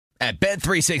At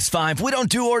Bet365, we don't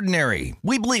do ordinary.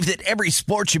 We believe that every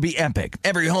sport should be epic.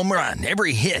 Every home run,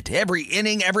 every hit, every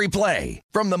inning, every play.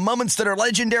 From the moments that are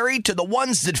legendary to the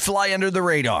ones that fly under the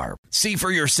radar. See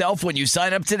for yourself when you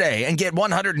sign up today and get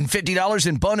 $150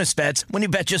 in bonus bets when you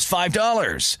bet just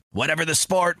 $5. Whatever the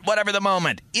sport, whatever the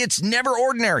moment, it's never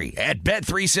ordinary at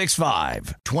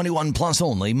Bet365. 21 plus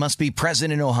only. Must be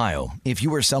present in Ohio. If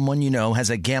you or someone you know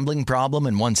has a gambling problem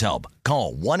and wants help,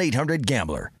 call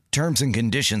 1-800-GAMBLER. Terms and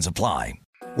conditions apply.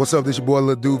 What's up? This your boy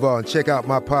Lil Duval, and check out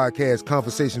my podcast,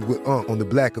 Conversations with Unc, on the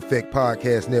Black Effect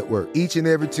Podcast Network. Each and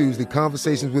every Tuesday,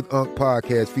 Conversations with Unc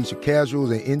podcast feature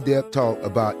casual and in-depth talk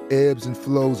about ebbs and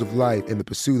flows of life and the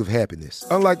pursuit of happiness.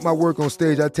 Unlike my work on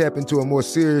stage, I tap into a more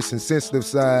serious and sensitive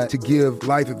side to give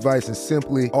life advice and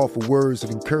simply offer words of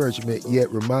encouragement, yet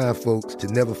remind folks to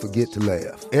never forget to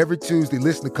laugh. Every Tuesday,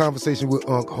 listen to Conversations with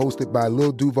Unc, hosted by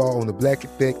Lil Duval on the Black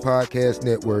Effect Podcast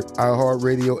Network,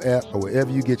 iHeartRadio app, or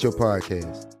wherever you get your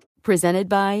podcasts. Presented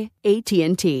by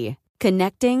AT&T.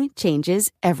 Connecting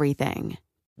changes everything.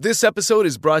 This episode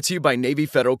is brought to you by Navy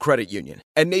Federal Credit Union.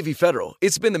 At Navy Federal,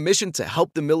 it's been the mission to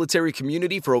help the military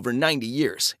community for over 90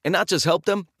 years. And not just help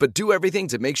them, but do everything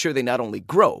to make sure they not only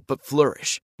grow, but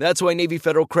flourish. That's why Navy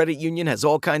Federal Credit Union has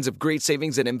all kinds of great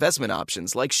savings and investment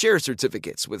options like share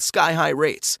certificates with sky-high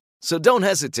rates. So don't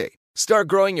hesitate. Start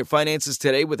growing your finances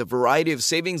today with a variety of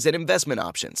savings and investment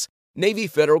options. Navy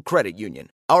Federal Credit Union.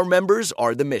 Our members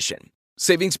are the mission.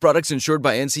 Savings products insured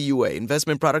by NCUA.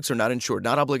 Investment products are not insured,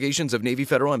 not obligations of Navy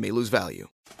Federal and may lose value.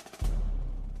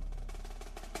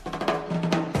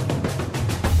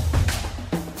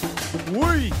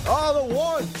 We are the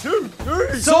 1, 2,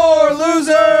 3 Sore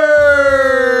Losers!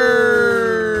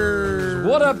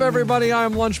 What up, everybody?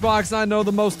 I'm Lunchbox. I know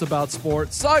the most about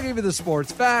sports, so I'll give you the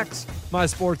sports facts, my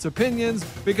sports opinions,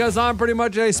 because I'm pretty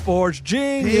much a sports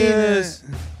genius.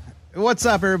 What's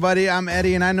up, everybody? I'm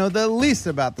Eddie, and I know the least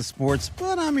about the sports,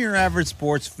 but I'm your average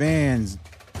sports fan.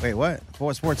 Wait, what?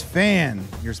 Sports fan.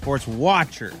 Your sports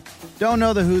watcher. Don't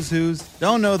know the who's,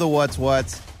 don't know the what's.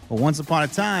 But once upon a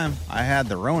time, I had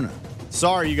the Rona.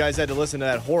 Sorry you guys had to listen to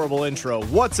that horrible intro.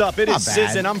 What's up? It is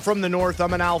Sizzin. I'm from the north.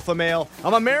 I'm an alpha male.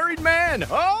 I'm a married man.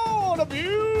 Oh, and a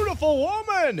beautiful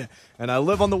woman. And I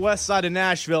live on the west side of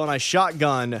Nashville, and I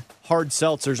shotgun hard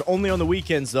seltzers only on the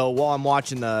weekends, though, while I'm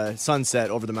watching the sunset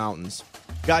over the mountains.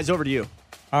 Guys, over to you.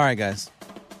 All right, guys.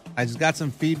 I just got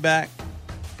some feedback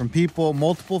from people,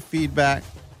 multiple feedback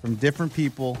from different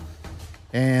people,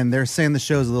 and they're saying the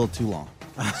show's a little too long.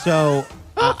 So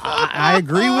I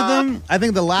agree with them. I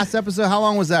think the last episode, how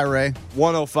long was that, Ray?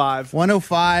 105.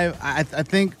 105. I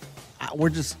think I'm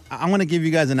going to give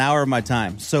you guys an hour of my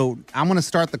time. So I'm going to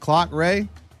start the clock, Ray.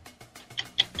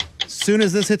 As soon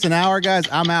as this hits an hour, guys,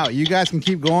 I'm out. You guys can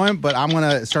keep going, but I'm going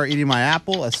to start eating my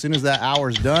apple as soon as that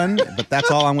hour's done. But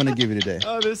that's all I'm going to give you today.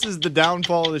 Oh, this is the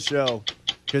downfall of the show,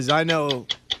 because I know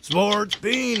Sports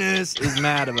Penis is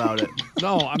mad about it.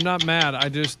 No, I'm not mad. I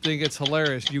just think it's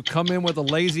hilarious. You come in with a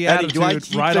lazy Eddie, attitude do I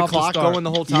keep right the off clock the start. going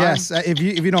the whole time? Yes, if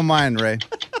you don't mind, Ray.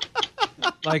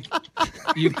 Like,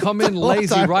 you come in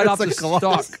lazy right off the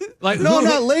start. Like, No, I'm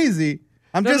not lazy.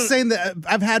 I'm just saying that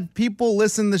I've had people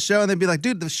listen to the show and they'd be like,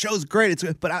 dude, the show's great.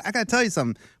 But I got to tell you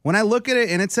something. When I look at it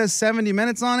and it says 70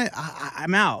 minutes on it,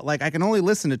 I'm out. Like, I can only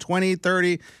listen to 20,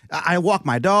 30. I walk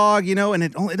my dog, and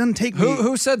it doesn't take me.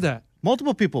 Who said that?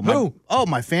 Multiple people. Who?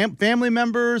 My family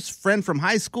members, friend from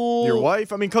high school. Your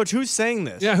wife? I mean, Coach, who's saying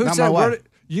this? Yeah, who Not said my wife.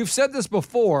 You've said this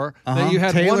before that you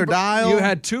had Taylor Dial. You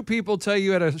had two people tell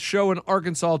you at a show in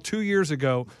Arkansas 2 years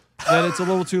ago that it's a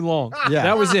little too long. Yeah.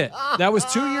 That was it. That was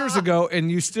 2 years ago, and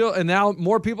now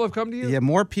more people have come to you? Yeah,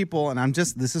 more people, and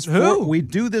Who? we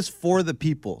do this for the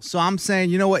people. So I'm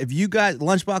saying, you know what, if you guys,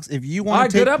 Lunchbox, if you All want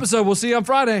right, to take, good episode. We'll see you on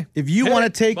Friday. if you want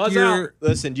to take buzz your, out.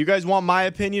 Listen, do you guys want my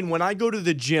opinion? When I go to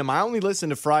the gym, I only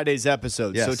listen to Friday's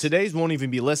episodes, Yes. so today's won't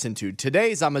even be listened to.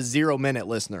 Today's, I'm a 0-minute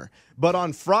listener. But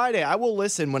on Friday, I will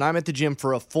listen when I'm at the gym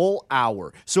for a full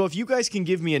hour. So if you guys can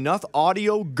give me enough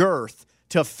audio girth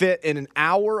to fit in an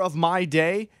hour of my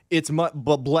day,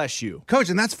 but bless you. Coach,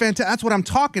 and that's fantastic. That's what I'm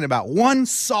talking about. One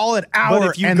solid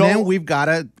hour, then we've got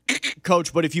to.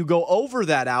 Coach, but if you go over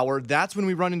that hour, that's when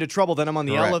we run into trouble. Then I'm on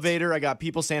the Correct. elevator. I got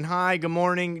people saying, hi, good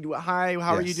morning, hi,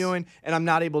 how are you Yes. doing? And I'm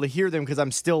not able to hear them because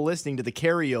I'm still listening to the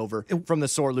carryover from the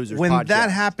Sore Losers When podcast.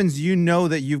 that happens, you know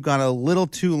that you've gone a little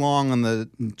too long on the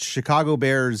Chicago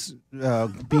Bears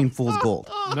being fool's gold.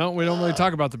 No, we don't really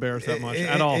talk about the Bears that much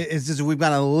at all. It's just we've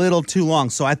gone a little too long.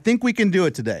 So I think we can do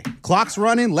it today. Clock's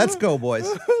running. Let's go, boys.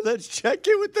 Let's check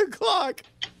in with the clock.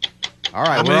 All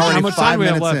right, How much time we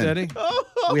have left, in. Eddie?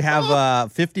 We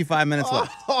have 55 minutes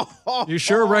left. You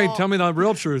sure, Ray? Tell me the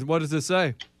real truth. What does it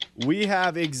say? We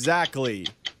have exactly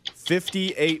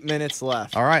 58 minutes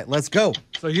left. All right, let's go.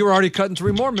 So you were already cutting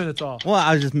 3 more minutes off. Well,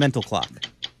 I was just mental clock.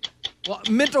 Well,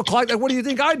 mental clock. Like, what do you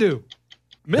think I do?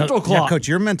 Mental No, clock. Yeah, Coach,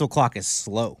 your mental clock is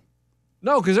slow.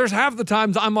 No, because there's half the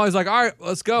times I'm always like, all right,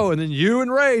 let's go. And then you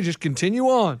and Ray just continue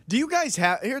on. Do you guys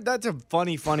have here? That's a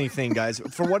funny thing, guys.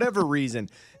 For whatever reason,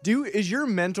 is your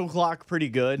mental clock pretty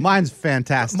good? Mine's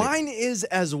fantastic. Mine is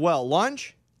as well.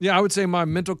 Lunch? Yeah, I would say my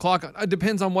mental clock, it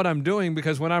depends on what I'm doing,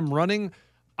 because when I'm running,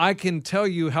 I can tell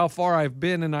you how far I've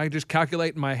been, and I just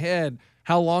calculate in my head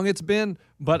how long it's been,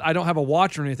 but I don't have a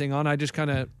watch or anything on. I just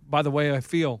kind of, by the way I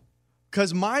feel.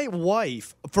 Because my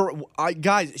wife,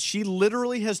 guys, she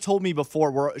literally has told me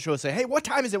before, where she'll say, hey, what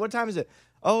time is it? What time is it?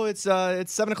 Oh, it's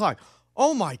 7 o'clock.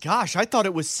 Oh, my gosh, I thought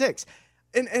it was 6.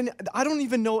 And I don't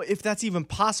even know if that's even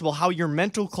possible, how your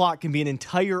mental clock can be an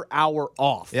entire hour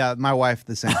off. Yeah, my wife,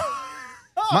 the same.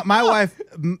 my wife,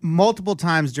 multiple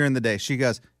times during the day, she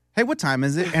goes, hey, what time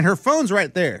is it? And her phone's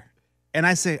right there. And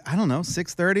I say, I don't know,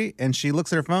 6:30. And she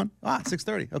looks at her phone.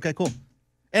 6:30. Okay, cool.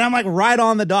 And I'm like right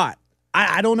on the dot.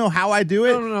 I don't know how I do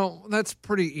it. No. That's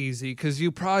pretty easy, because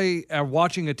you probably are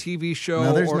watching a TV show.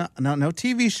 No, there's no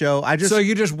TV show. So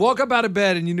you just woke up out of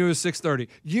bed and you knew it was 6:30.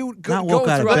 You not woke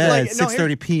out of bed.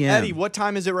 6:30 p.m. Eddie, what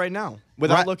time is it right now?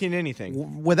 Without looking at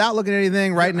anything. Without looking at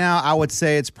anything, right now, I would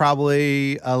say it's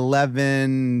probably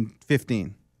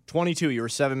 11:15. 22. You were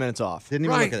 7 minutes off. Didn't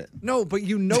even look at it. No, but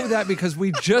you know that because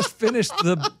we just finished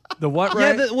the what,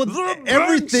 right? Yeah,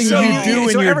 everything you do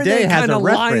in your day has a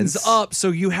reference. Lines up, so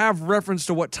you have reference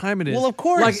to what time it is. Well, of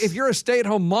course. Like if you're a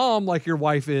stay-at-home mom, like your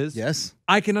wife is, yes,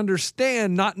 I can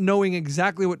understand not knowing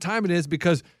exactly what time it is,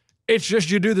 because it's just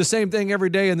you do the same thing every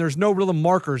day and there's no real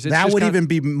markers. It's that would even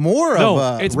be more of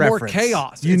a it's reference. More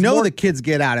chaos. You know the kids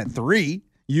get out at 3.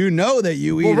 You know that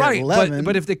you eat at 11.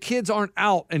 But if the kids aren't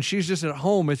out and she's just at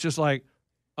home, it's just like,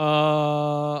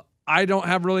 I don't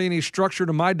have really any structure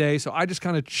to my day, so I just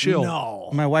kind of chill. No.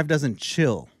 My wife doesn't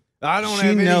chill. I don't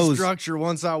have any structure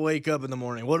once I wake up in the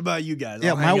morning. What about you guys?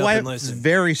 Yeah, my wife is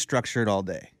very structured all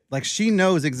day. Like, she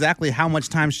knows exactly how much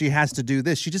time she has to do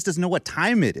this. She just doesn't know what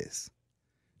time it is.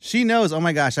 She knows, oh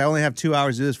my gosh, I only have 2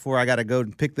 hours to do this before I got to go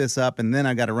pick this up, and then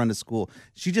I got to run to school.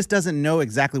 She just doesn't know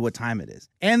exactly what time it is.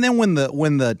 And then when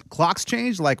the clocks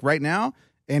change, like right now,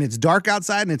 and it's dark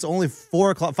outside and it's only 4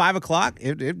 o'clock, 5 o'clock,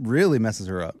 it really messes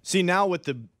her up. See, now with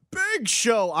the big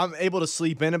show, I'm able to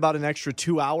sleep in about an extra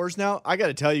 2 hours now. I got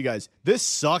to tell you guys, this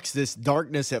sucks, this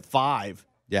darkness at 5.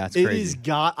 Yeah, it's crazy.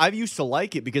 I used to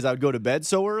like it because I would go to bed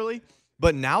so early.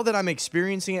 But now that I'm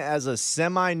experiencing it as a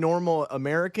semi-normal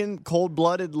American,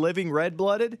 cold-blooded, living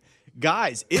red-blooded,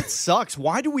 guys, it sucks.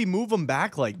 Why do we move them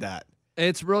back like that?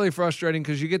 It's really frustrating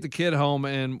because you get the kid home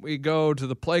and we go to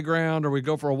the playground or we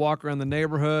go for a walk around the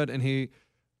neighborhood and he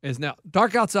is now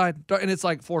dark outside, and it's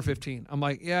like 4:15. I'm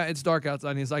like, yeah, it's dark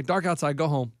outside. And he's like, dark outside, go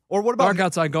home. Or what about dark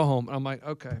outside, go home? And I'm like,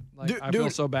 okay. Like, I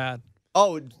feel so bad.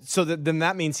 Oh, so then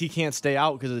that means he can't stay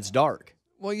out because it's dark.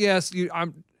 Well, yes,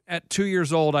 I'm. At 2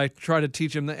 years old, I try to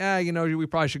teach him that, we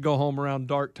probably should go home around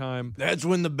dark time. That's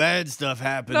when the bad stuff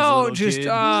happens. No, just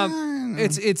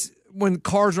it's when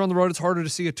cars are on the road, it's harder to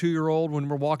see a 2-year-old when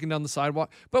we're walking down the sidewalk.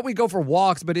 But we go for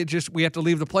walks, but we have to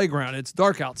leave the playground. It's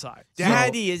dark outside.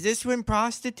 Daddy, is this when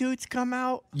prostitutes come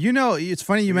out? You know, it's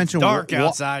funny you mentioned dark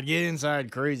outside. Get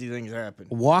inside, crazy things happen.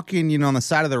 Walking, on the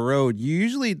side of the road, you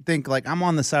usually think like I'm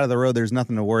on the side of the road. There's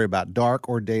nothing to worry about, dark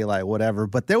or daylight, whatever.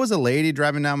 But there was a lady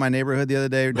driving down my neighborhood the other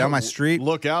day, down my street.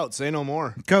 Look out, say no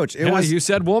more, Coach. It was you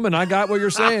said woman. I got what you're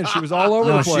saying. She was all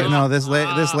over the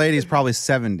place. This lady's probably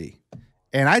 70.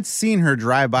 And I'd seen her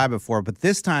drive by before, but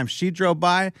this time she drove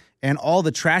by and all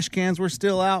the trash cans were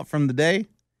still out from the day.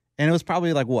 And it was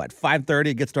probably like, 5:30?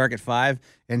 It gets dark at 5.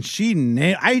 And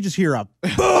I just hear a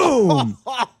boom.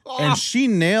 And she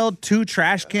nailed 2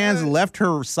 trash cans, left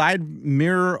her side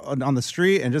mirror on the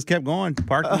street, and just kept going,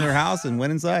 parked in her house and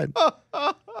went inside.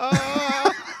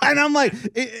 And I'm like,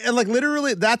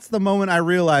 literally, that's the moment I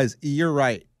realized you're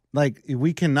right. Like,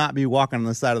 we cannot be walking on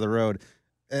the side of the road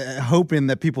hoping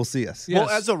that people see us. Yes. Well,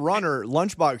 as a runner,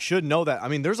 Lunchbox should know that. I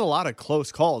mean, there's a lot of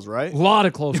close calls, right? A lot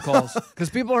of close calls because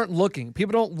people aren't looking.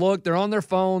 People don't look. They're on their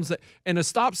phones. And a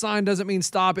stop sign doesn't mean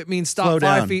stop. It means stop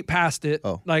 5 feet past it.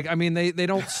 Oh. Like, I mean, they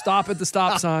don't stop at the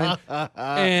stop sign.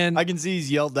 And I can see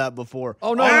he's yelled that before.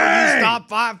 Oh, no. Hey! You stop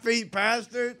 5 feet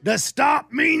past it? The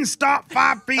stop means stop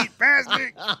 5 feet past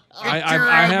it.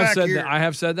 I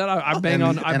have said that. I bang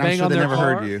on their never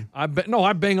car. Heard you. I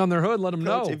bang on their hood. Let them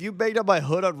know. If you banged up my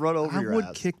hood, I'd run over your ass. I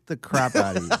would kick the crap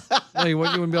out of you. No, you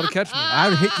wouldn't be able to catch me.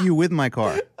 I'd hit you with my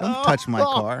car. Don't touch my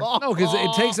car. No, because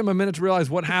it takes them a minute to realize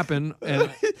what happened. And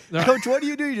Coach, what do?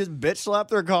 You just bitch slap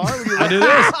their car? I do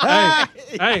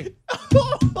this. Hey.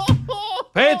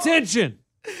 Pay attention.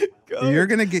 You're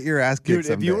going to get your ass kicked Dude,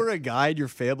 someday. if you were a guy and your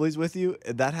family's with you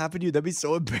and that happened to you, that'd be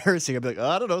so embarrassing. I'd be like,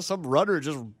 I don't know, some runner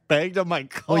just banged on my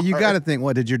car. Well, you got to think,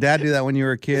 what, did your dad do that when you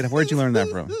were a kid? Where'd you learn that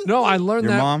from? No, I learned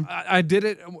Your that. mom? I did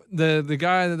it. The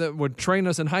guy that would train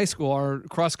us in high school, our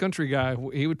cross country guy,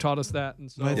 he would taught us that.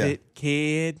 And so,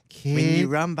 Kid, when you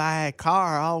run by a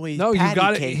car, always no, you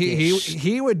got it. patty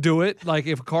He would do it. Like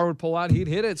if a car would pull out, he'd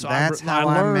hit it. So That's how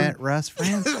I learned. met Russ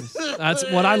Francis. That's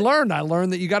what I learned. I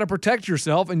learned that you got to protect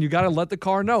yourself and you got to let the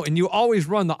car know. And you always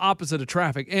run the opposite of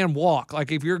traffic and walk.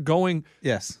 Like if you're going,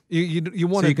 Yes. you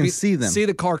want So to you can see them. see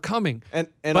the car coming. And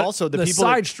But also the people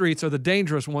side streets are the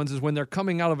dangerous ones. Is when they're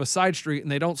coming out of a side street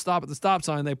and they don't stop at the stop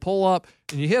sign. They pull up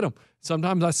and you hit them.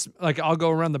 Sometimes I'll go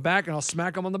around the back and I'll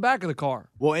smack them on the back of the car.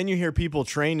 Well, and you hear people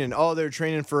training. Oh, they're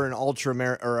training for an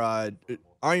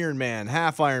Ironman,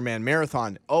 half Ironman,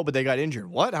 marathon. Oh, but they got injured.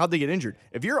 What? How'd they get injured?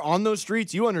 If you're on those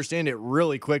streets, you understand it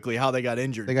really quickly how they got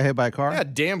injured. They got hit by a car? Yeah, a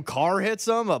damn car hits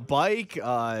them, a bike,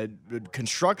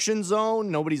 construction zone,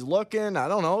 nobody's looking. I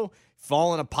don't know,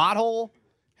 fall in a pothole.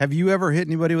 Have you ever hit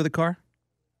anybody with a car?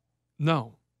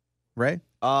 No. Right?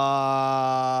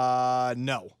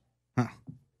 No.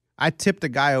 I tipped a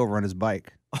guy over on his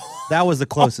bike. That was the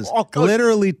closest. Coach.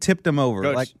 Literally tipped him over.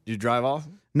 Coach, Like, did you drive off?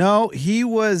 no, he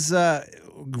was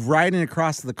riding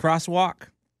across the crosswalk,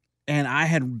 and I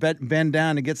had bent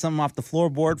down to get something off the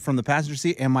floorboard from the passenger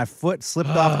seat, and my foot slipped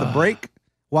off the brake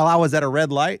while I was at a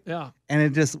red light. Yeah. And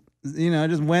it just, it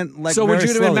just went like. So would very you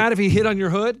have been slowly. mad if he hit on your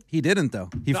hood? He didn't though.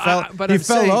 He No, fell. but He I'm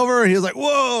fell saying- over, and he was like,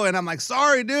 "Whoa!" And I'm like,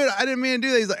 "Sorry, dude. I didn't mean to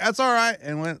do that." He's like, "That's all right,"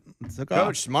 and took off.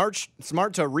 Coach,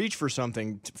 smart to reach for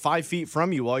something 5 feet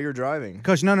from you while you're driving.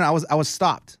 Coach, no, I was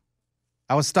stopped.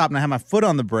 I was stopped, and I had my foot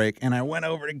on the brake, and I went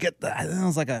over to get it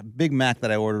was like a Big Mac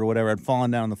that I ordered or whatever. I'd fallen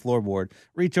down on the floorboard.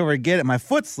 Reach over to get it. My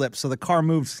foot slipped, so the car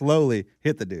moved slowly,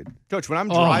 hit the dude. Coach, when I'm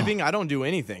driving, I don't do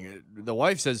anything. The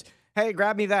wife says, hey,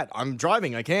 grab me that. I'm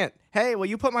driving. I can't. Hey, will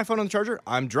you put my phone on the charger?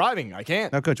 I'm driving. I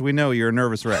can't. No, Coach, we know you're a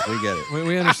nervous wreck. We get it.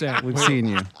 We understand. We've seen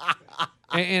you.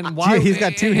 And why He's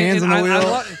got two hands on the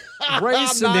wheel.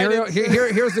 Ray's scenario.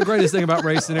 Here's the greatest thing about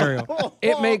Ray's scenario.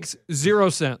 It makes 0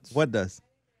 sense. What does?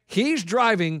 He's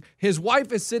driving. His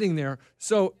wife is sitting there.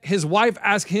 So his wife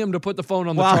asked him to put the phone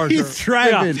on the While charger. he's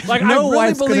driving. Yeah. Like, No I really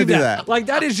wife's gonna believe do that. that. Like,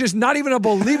 that is just not even a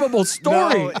believable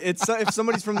story. No, it's if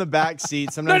somebody's from the back seat.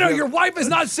 No, Sometimes your wife is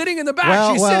not sitting in the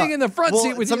back. She's sitting in the front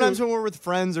seat with sometimes you. when we're with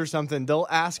friends or something, they'll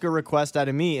ask a request out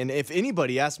of me. And if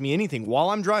anybody asks me anything while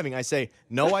I'm driving, I say,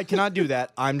 no, I cannot do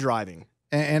that. I'm driving.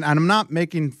 And I'm not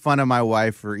making fun of my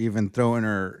wife or even throwing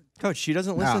her. Coach, she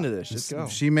doesn't listen out. to this. Just go.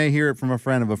 She may hear it from a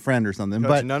friend of a friend or something. Coach,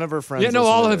 but none of her friends. Yeah, no,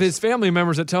 listen all to of this. his family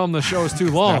members that tell him the show is too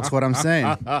long. That's what I'm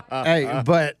saying. Hey,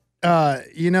 but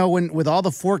when with all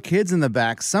the 4 kids in the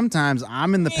back, sometimes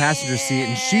I'm in the passenger seat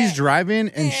and she's driving,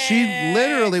 and she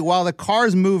literally, while the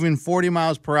car's moving 40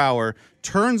 miles per hour,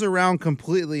 turns around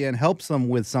completely and helps them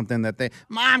with something that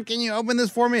Mom, can you open this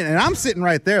for me? And I'm sitting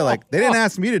right there, like they didn't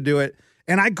ask me to do it.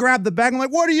 And I grab the bag. I'm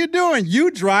like, what are you doing?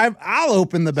 You drive. I'll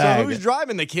open the bag. So who's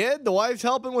driving? The kid? The wife's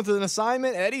helping with an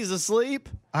assignment? Eddie's asleep?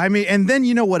 I mean, and then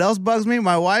you know what else bugs me?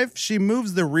 My wife, she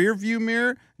moves the rear view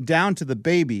mirror down to the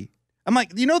baby. I'm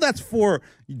like, that's for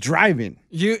driving.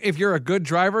 If you're a good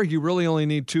driver, you really only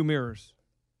need 2 mirrors.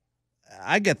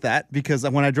 I get that because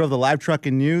when I drove the live truck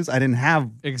in News, I didn't have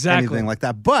anything like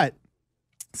that. But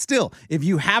still, if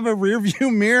you have a rear view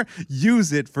mirror,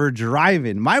 use it for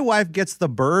driving. My wife gets the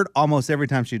bird almost every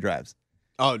time she drives.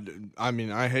 Oh, I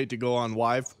mean, I hate to go on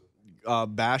wife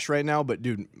bash right now, but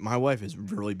dude, my wife is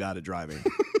really bad at driving.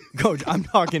 Coach, I'm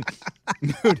talking,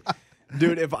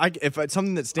 dude. If it's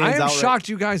something that stands out, I am shocked,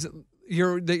 you guys,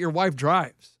 that your wife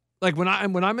drives. Like when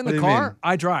I'm in the car,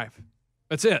 I drive.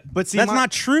 That's it. But see, that's not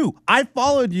true. I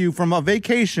followed you from a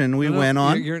vacation we went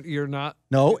on. You're not.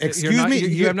 No, excuse me.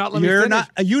 You have not let me finish.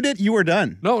 You did. You were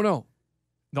done. No.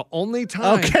 The only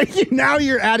time. Okay, now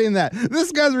you're adding that.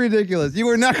 This guy's ridiculous. You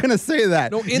were not going to say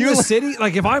that. No, in the city,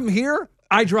 like if I'm here,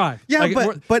 I drive. Yeah,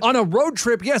 like, but on a road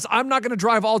trip, yes, I'm not going to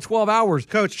drive all 12 hours.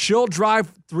 Coach, she'll drive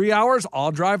 3 hours.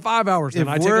 I'll drive 5 hours. Then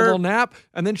I take a little nap,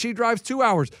 and then she drives 2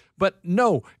 hours. But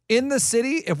no, in the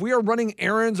city, if we are running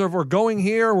errands or if we're going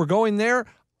here, we're going there,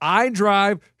 I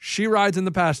drive. She rides in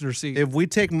the passenger seat. If we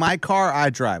take my car, I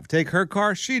drive. Take her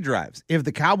car, she drives. If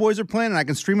the Cowboys are playing and I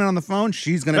can stream it on the phone,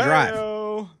 she's going to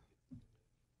drive.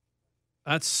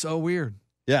 That's so weird.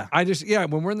 Yeah.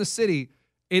 When we're in the city,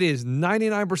 it is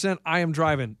 99% I am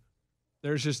driving.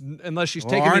 There's just, unless she's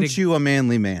taking me Aren't you a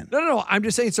manly man? No. I'm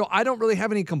just saying, so I don't really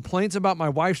have any complaints about my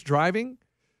wife's driving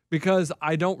because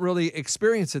I don't really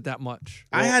experience it that much.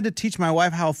 I had to teach my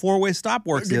wife how a 4-way stop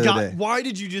works the other day. Why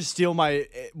did you just steal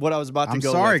what I was about to go?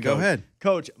 I'm sorry. with, Go Coach? ahead.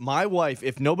 Coach, my wife.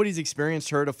 If nobody's experienced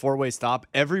her at a 4-way stop,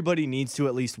 everybody needs to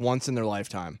at least once in their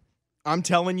lifetime. I'm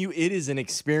telling you, it is an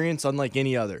experience unlike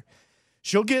any other.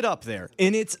 She'll get up there,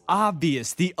 and it's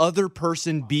obvious the other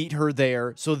person beat her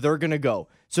there, so they're gonna go.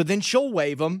 So then she'll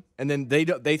wave them, and then they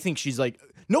think she's like.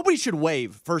 Nobody should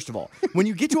wave, first of all. When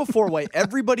you get to a 4-way,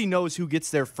 everybody knows who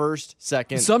gets there first,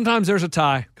 second. Sometimes there's a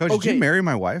tie. Coach, did you marry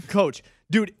my wife? Coach,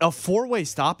 dude, a 4-way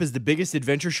stop is the biggest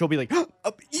adventure. She'll be like,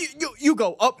 you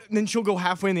go up, and then she'll go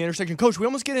halfway in the intersection. Coach, we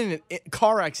almost get in a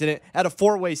car accident at a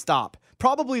 4-way stop.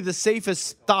 Probably the safest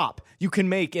stop you can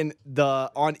make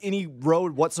on any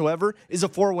road whatsoever is a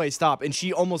 4-way stop, and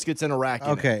she almost gets in a wreck.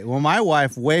 Okay, well, my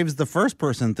wife waves the first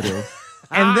person through,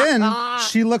 and then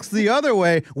she looks the other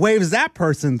way, waves that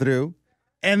person through,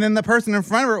 and then the person in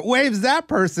front of her waves that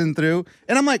person through,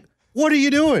 and I'm like, what are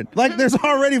you doing? Like, there's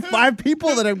already 5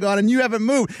 people that have gone, and you haven't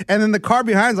moved, and then the car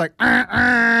behind's like,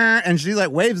 and she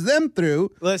like waves them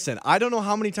through. Listen, I don't know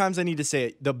how many times I need to say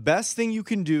it. The best thing you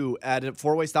can do at a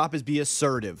 4-way stop is be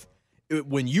assertive.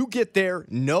 When you get there,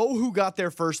 know who got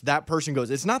there first, that person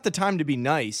goes. It's not the time to be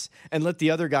nice and let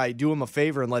the other guy do him a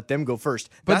favor and let them go first.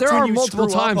 But That's there when are you multiple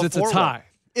screw up times a it's a 4-way. tie.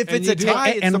 If And it's you a do- tie,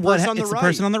 it's the person on the it's right. the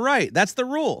person on the right. That's the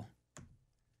rule.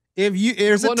 If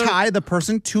there's a tie, the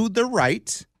person to the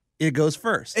right, it goes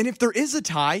first. And if there is a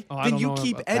tie, I then don't you know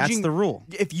keep about edging. That's the rule.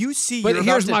 If you see But you're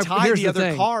here's about to tie here's the the other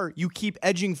thing. car, you keep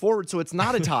edging forward so it's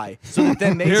not a tie. So that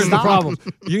then they Here's stop. the problem.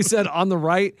 You said on the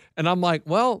right, and I'm like,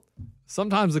 well,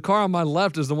 sometimes the car on my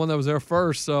left is the one that was there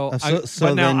first. So,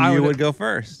 So then you would go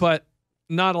first. But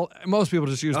most people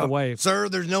just use the wave. Sir,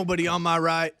 there's nobody on my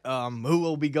right. Who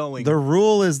will be going? The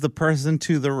rule is the person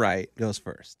to the right goes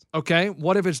first. Okay,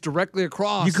 what if it's directly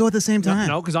across? You go at the same time.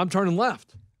 No, because I'm turning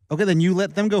left. Okay, then you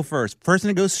let them go first. Person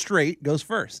that goes straight goes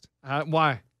first.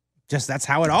 Why? Just that's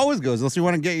how it always goes. Unless you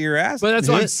want to get your ass. But that's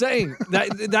what I'm hit. saying.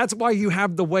 That's why you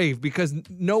have the wave, because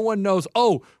no one knows.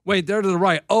 Oh, wait, they're to the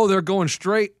right. Oh, they're going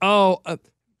straight. Oh,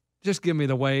 just give me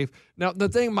the wave. Now, the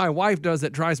thing my wife does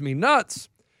that drives me nuts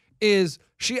is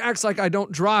she acts like I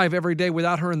don't drive every day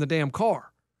without her in the damn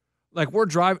car. Like we're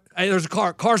driving. Hey, there's a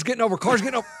car. Car's getting over.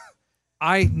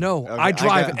 I know. Okay, I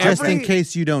drive Just every. in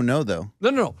case you don't know, though.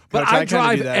 No. But Coach, I I kinda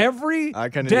drive do that. every I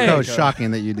kinda do day. that, No, it's shocking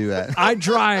that you do that. I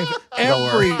drive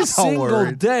every Don't single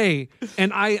worry. day,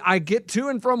 and I get to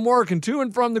and from work and to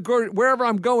and from wherever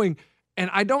I'm going, and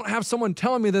I don't have someone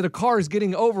telling me that a car is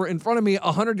getting over in front of me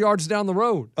 100 yards down the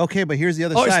road. Okay, but here's the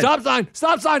other Oh, side.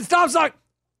 stop sign.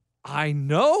 I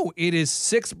know it is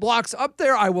 6 blocks up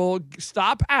there. I will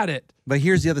stop at it. But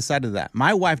here's the other side of that.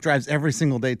 My wife drives every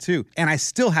single day too, and I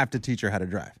still have to teach her how to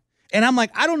drive. And I'm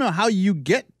like, I don't know how you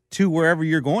get to wherever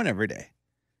you're going every day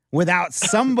without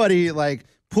somebody like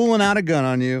pulling out a gun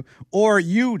on you or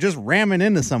you just ramming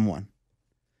into someone.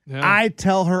 Yeah. I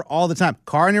tell her all the time,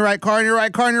 car on your right, car on your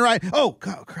right, car on your right. Oh,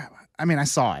 crap. I mean, I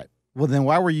saw it. Well, then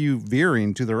why were you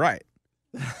veering to the right?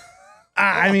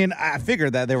 I mean, I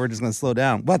figured that they were just going to slow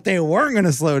down, but they weren't going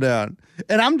to slow down.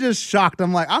 And I'm just shocked.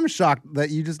 I'm shocked that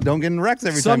you just don't get in wrecks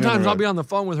every time. Sometimes I'll be on the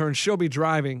phone with her and she'll be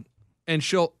driving, and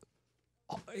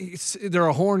there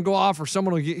a horn go off or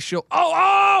someone will get,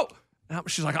 and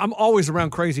she's like, I'm always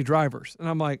around crazy drivers. And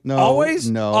I'm like, No, always?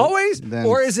 no. Always? Then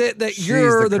Or is it that she's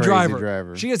you're the the crazy driver?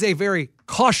 driver. She is a very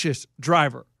cautious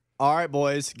driver. All right,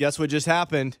 boys. Guess what just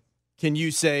happened? Can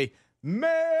you say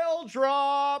mail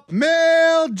drop?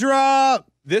 Mail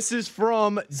drop. This is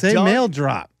from Say Doug. mail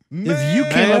drop. If you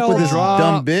came up with this drop.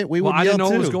 dumb bit, we would I yell didn't know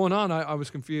too. what was going on. I was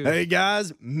confused. Hey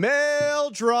guys, mail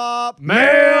drop.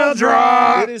 Mail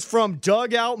drop. It is from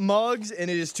Dugout Mugs,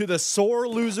 and it is to the Sore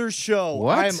Losers Show.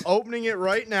 What? I am opening it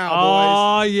right now, boys.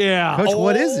 Oh, yeah. Coach,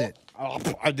 what is it? Oh,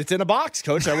 it's in a box,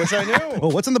 Coach. I wish I knew.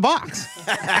 Well, what's in the box?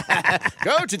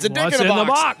 Coach, it's a dick What's in a the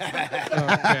box.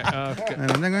 okay.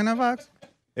 Anything in the box?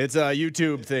 It's a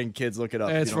YouTube thing, kids. Look it up.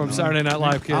 It's if you don't from know. Saturday Night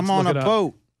Live, kids. I'm on Look a it up.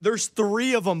 boat. There's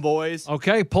 3 of them, boys.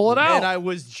 Okay, pull it out. And I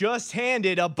was just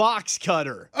handed a box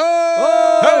cutter.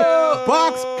 Oh,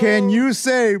 box. Can you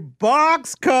say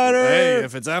box cutter? Hey,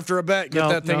 if it's after a bet, get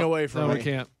that thing away from no, me. we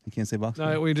can't. You can't say box No,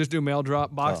 cutter? we just do mail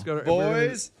drop, box cutter.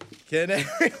 Boys, can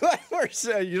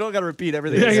everyone? You don't got to repeat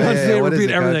everything. Yeah, you don't Yeah, say what is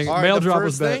repeat it, Coach? everything. All right, Mail the drop first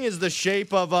was bad. thing is the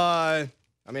shape of I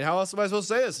mean, how else am I supposed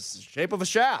to say this? It's the shape of a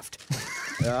shaft.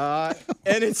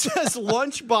 And it says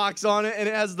lunchbox on it, and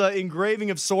it has the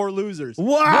engraving of Sore Losers.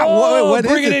 Wow. Whoa, what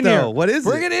bring is it it, in though? here. What is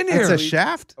Bring it? it in It's here. a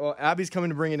shaft? Well, Abby's coming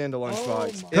to bring it into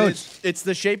lunchbox. Coach. It's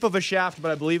the shape of a shaft,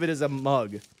 but I believe it is a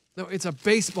mug. No, it's a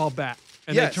baseball bat.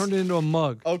 And Yes. they turned it into a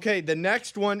mug. Okay, the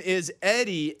next one is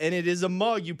Eddie, and it is a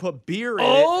mug. You put beer in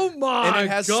Oh it. my And it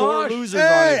has sore gosh. losers on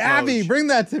Hey, it, Abby, Coach. bring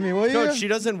that to me, will you? Coach, she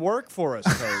doesn't work for us,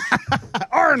 Coach.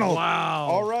 Arnold. Wow.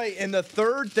 All right, and the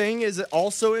third thing is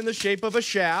also in the shape of a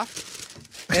shaft,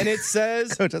 and it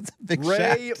says Coach, that's a big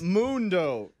Ray shaft.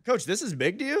 Mundo. Coach, this is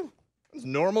big to you? It's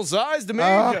normal size to me.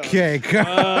 Okay, Coach.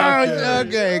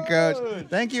 Okay, Coach.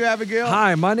 Thank you, Abigail.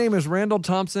 Hi, my name is Randall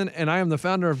Thompson, and I am the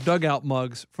founder of Dugout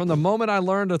Mugs. From the moment I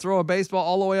learned to throw a baseball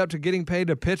all the way up to getting paid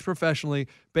to pitch professionally,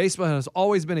 baseball has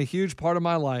always been a huge part of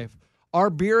my life. Our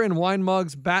beer and wine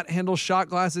mugs, bat handles, shot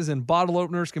glasses, and bottle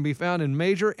openers can be found in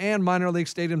major and minor league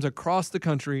stadiums across the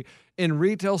country, in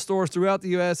retail stores throughout the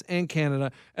U.S. and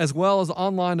Canada, as well as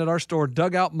online at our store,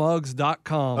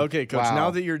 dugoutmugs.com. Okay, Coach, Wow.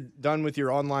 now that you're done with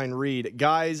your online read,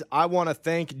 guys, I want to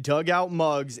thank Dugout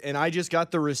Mugs, and I just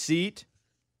got the receipt.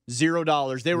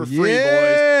 $0. They were free, boys.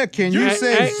 Yeah, can you Hey,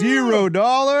 say hey. $0?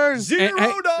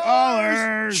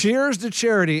 $0. Cheers to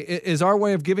Charity is our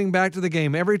way of giving back to the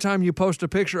game. Every time you post a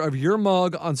picture of your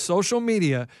mug on social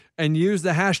media and use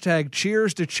the hashtag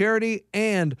Cheers to Charity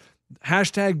and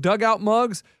hashtag Dugout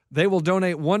Mugs, they will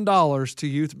donate $1 to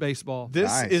youth baseball. This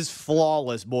Nice. is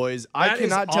flawless, boys. I That is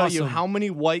cannot tell you awesome. how many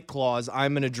White Claws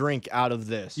I'm going to drink out of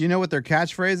this. You know what their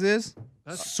catchphrase is?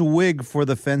 Swig for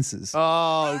the fences.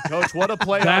 Oh, Coach, what a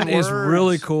play That on is words.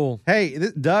 really cool. Hey,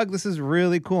 Doug, this is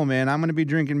really cool, man. I'm going to be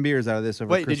drinking beers out of this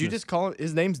over Wait, Christmas. did you just call him?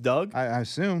 His name's Doug? I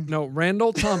assume. No,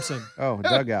 Randall Thompson. Oh,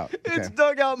 Dugout. Okay. It's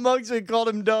Dugout Mugs. We called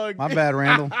him Doug. My bad,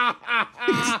 Randall.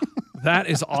 That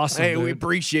is awesome. Hey, we dude.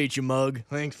 appreciate you, Mug.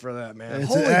 Thanks for that, man.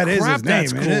 Holy that is crap, his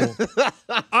name, that's isn't cool.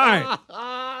 All right.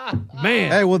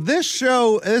 Man. Hey, well, this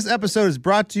episode is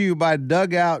brought to you by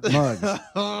Dugout Mugs.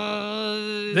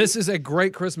 This is a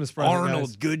great Christmas present, Arnold,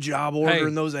 guys. good job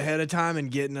ordering those ahead of time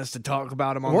and getting us to talk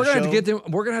about them on We're the gonna show. have to get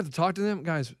them. We're gonna have to talk to them,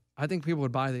 guys. I think people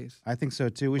would buy these. I think so,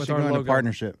 too. We With should our go into logo.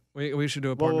 partnership. We should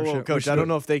do a Whoa, whoa, partnership. whoa, We Coach, should I do don't it.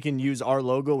 know if they can use our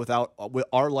logo with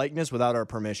our likeness without our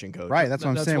permission, Coach. Right, that's what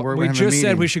I'm That's saying. what- We're we gonna have a just said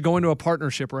meeting. we should go into a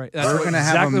partnership, right? That's We're what- going to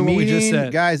have exactly a what we just meeting.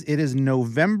 said. Guys, it is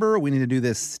November. We need to do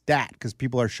this stat because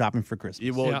people are shopping for Christmas.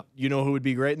 You know who would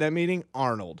be great in that meeting?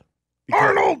 Arnold.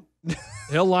 Arnold!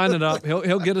 He'll line it up.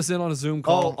 He'll get us in on a Zoom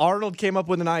call. Oh, Arnold came up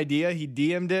with an idea. He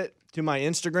DM'd it to my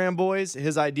Instagram boys.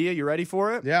 His idea. You ready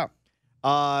for it? Yeah.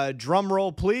 Drum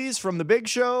roll, please, from the Big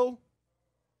Show.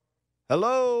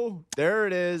 Hello. There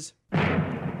it is.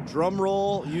 Drum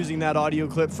roll using that audio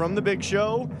clip from the Big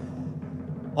Show.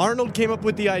 Arnold came up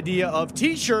with the idea of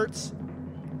T-shirts,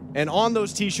 and on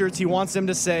those T-shirts, he wants them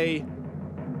to say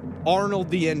Arnold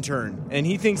the Intern, and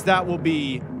he thinks that will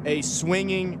be a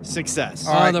swinging success.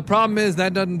 The problem is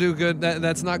that doesn't do good.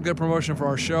 That's not good promotion for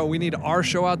our show. We need our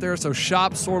show out there. So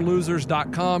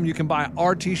shopsorelosers.com. You can buy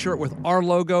our T-shirt with our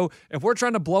logo. If we're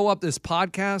trying to blow up this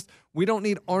podcast, we don't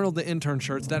need Arnold the Intern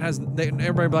shirts. That has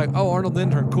everybody be like, oh, Arnold the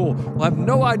Intern, cool. Well, I have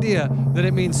no idea that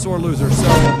it means sore loser. So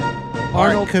Arnold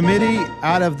Arnold, committee,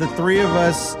 out of the three of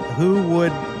us, who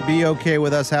would be okay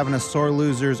with us having a Sore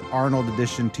Losers Arnold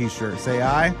edition T-shirt? Say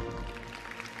aye.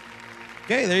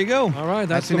 Okay, there you go. all right,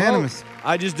 that's the vote. unanimous.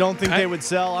 I just don't think they would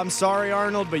sell. I'm sorry,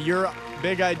 Arnold, but your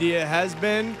big idea has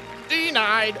been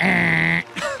denied.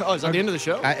 Oh, is that the end of the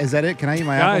show? Is that it? Can I eat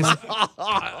my apple?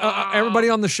 Guys, everybody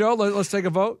on the show, let's take a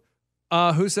vote.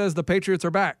 Who says the Patriots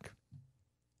are back?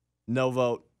 No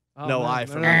vote. Oh, No man, eye they're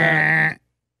for not that.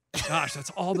 back. Gosh, that's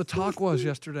all the talk was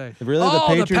yesterday. Really? The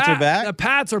Patriots are back? The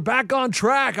Pats are back on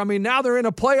track. I mean, now they're in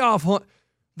a playoff hunt.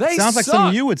 They Sounds like suck.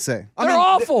 something you would say. They're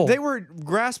awful. They were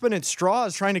grasping at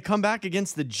straws trying to come back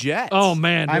against the Jets. Oh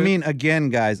man! I dude. mean, again,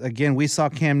 guys, we saw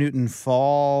Cam Newton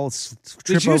fall, trip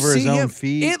Did you over his see own him?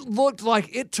 feet. It looked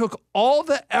like it took all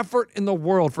the effort in the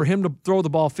world for him to throw the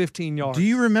ball 15 yards. Do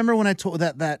you remember when I told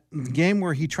that game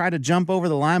where he tried to jump over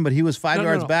the line, but he was 5 No, no,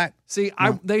 yards no. back? See,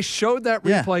 they showed that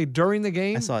Yeah. replay during the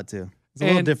game. I saw it too. It's a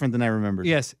little And- different than I remembered.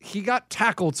 Yes, he got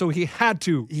tackled, so he had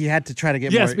to. He had to try to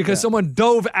get Yes, more. because yeah. someone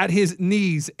dove at his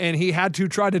knees, and he had to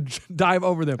try to dive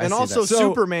over them. And see also that. So-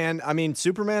 Superman. I mean,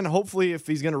 Superman, hopefully if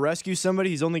he's going to rescue somebody,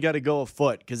 he's only got to go a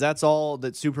foot because that's all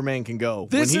that Superman can go. When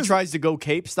This he is- tries to go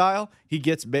cape style, he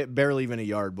gets barely even a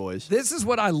yard, boys. This is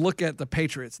what I look at the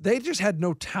Patriots. They just had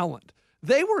no talent.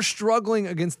 They were struggling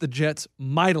against the Jets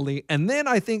mightily. And then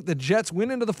I think the Jets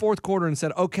went into the fourth quarter and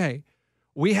said, okay,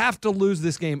 we have to lose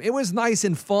this game. It was nice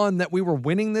and fun that we were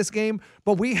winning this game,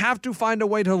 but we have to find a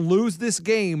way to lose this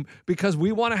game because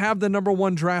we want to have the number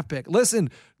 1 draft pick. Listen,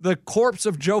 the corpse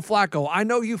of Joe Flacco. I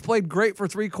know you've played great for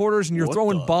 3 quarters and you're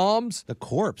throwing bombs. The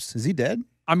corpse. Is he dead?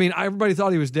 I mean, everybody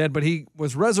thought he was dead, but he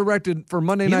was resurrected for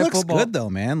Monday He Night looks Football. good though,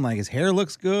 man. Like his hair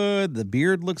looks good. The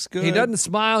beard looks good. He doesn't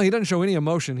smile. He doesn't show any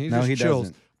emotion. He No, just he chills.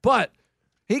 doesn't. But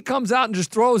He comes out and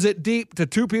just throws it deep to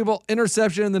two people,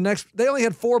 interception in the next. They only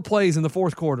had 4 plays in the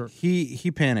fourth quarter. He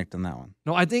panicked on that one.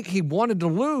 No, I think he wanted to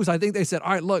lose. I think they said,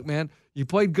 all right, look, man, you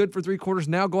played good for 3 quarters.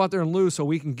 Now go out there and lose so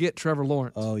we can get Trevor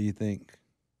Lawrence. Oh, you think?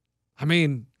 I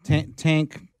mean, tank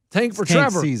for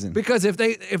Trevor season. Because if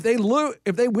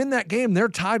they win that game, they're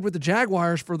tied with the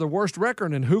Jaguars for the worst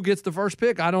record. And who gets the first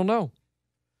pick? I don't know.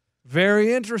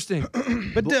 Very interesting.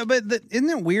 But isn't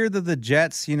it weird that the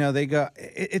Jets, they go?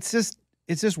 It's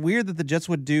just weird that the Jets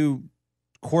would do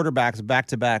quarterbacks back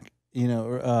to back,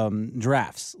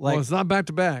 drafts. Like, Well, it's not back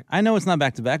to back. I know it's not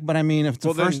back to back, but I mean, if it's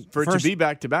Well, then for it to be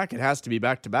back to back, it has to be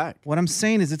back to back. What I'm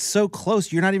saying is, it's so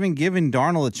close. You're not even giving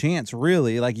Darnold a chance,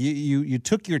 really. Like you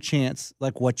took your chance,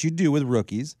 like what you do with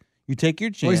rookies. You take your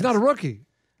chance. Well, he's not a rookie.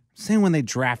 I'm saying when they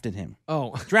drafted him.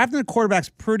 Oh, Drafting a quarterback's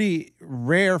pretty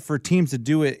rare for teams to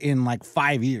do it in like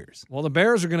 5 years. well, the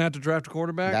Bears are going to have to draft a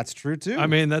quarterback. That's true too. I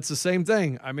mean, that's the same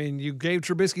thing. I mean, you gave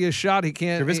Trubisky a shot. He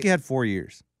can't. Trubisky had 4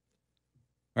 years,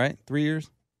 right? 3 years.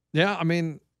 Yeah, I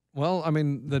mean,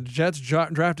 the Jets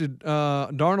drafted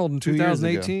Darnold in 2 years ago.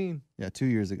 2018. Yeah, 2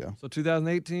 years ago. So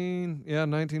 2018,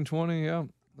 1920, yeah.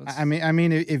 I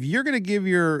mean, if you're going to give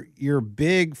your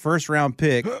big first round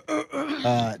pick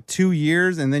 2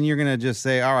 years, and then you're going to just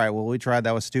say, all right, well, we tried,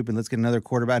 that was stupid. Let's get another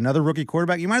quarterback, another rookie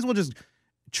quarterback. You might as well just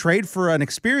trade for an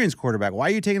experienced quarterback. Why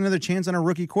are you taking another chance on a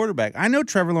rookie quarterback? I know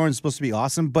Trevor Lawrence is supposed to be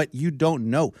awesome, but you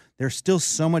don't know. There's still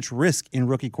so much risk in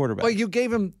rookie quarterbacks. Well, you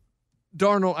gave him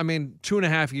Darnold,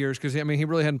 2.5 years because he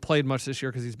really hadn't played much this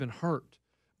year because he's been hurt.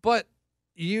 But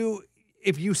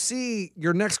if you see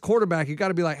your next quarterback, you got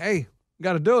to be like, hey, you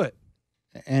got to do it.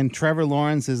 And Trevor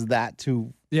Lawrence is that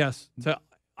too. Yes. So,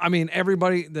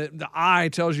 everybody, the eye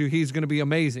tells you he's going to be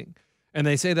amazing. And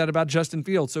they say that about Justin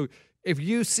Fields. So if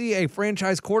you see a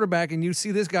franchise quarterback and you see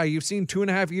this guy, you've seen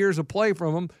 2.5 years of play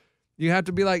from him, you have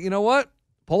to be like, you know what?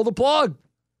 Pull the plug.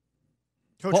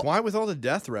 Coach, why with all the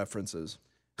death references?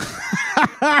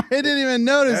 I didn't even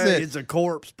notice it. It's a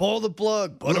corpse. Pull the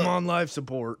plug. Put him on life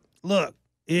support. Look,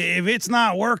 if it's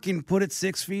not working, put it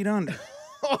 6 feet under.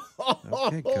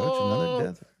 Okay, Coach, another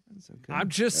death. Okay. I'm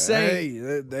just saying.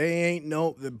 Hey, they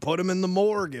ain't put them in the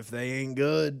morgue if they ain't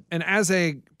good. And as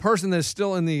a person that's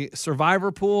still in the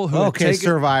survivor pool,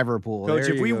 survivor pool. Coach,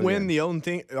 There if you we go win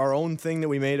again. our own thing that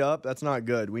we made up, that's not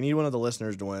good. We need one of the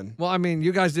listeners to win. Well,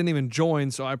 you guys didn't even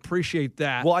join, so I appreciate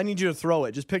that. Well, I need you to throw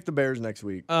it. Just pick the Bears next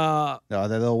week. No,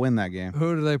 they'll win that game.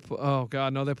 Who do they? Oh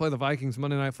God, no! They play the Vikings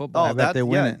Monday Night Football. I bet they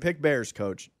win it. Pick Bears,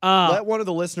 Coach. Let one of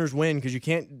the listeners win because you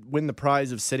can't win the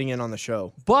prize of sitting in on the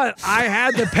show. But I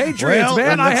had the Patriots,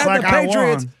 man. I had like the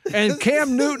Patriots, and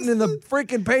Cam Newton and the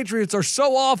freaking Patriots are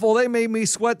so awful. They made me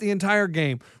sweat the entire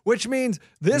game, which means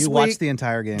this You week watched the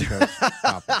entire game, Coach.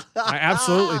 Stop it. I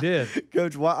absolutely did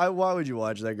Coach, why would you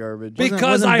watch that garbage? because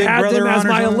wasn't I Big had Brother them as honors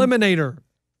my on? eliminator.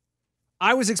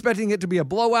 I was expecting it to be a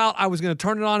blowout. I was going to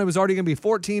turn it on. It was already going to be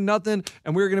 14-0,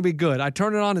 and we were going to be good. I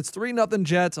turn it on. It's 3-0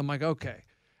 Jets. I'm like, okay.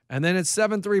 And then it's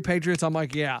 7-3 Patriots. I'm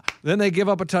like, yeah. Then they give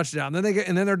up a touchdown. Then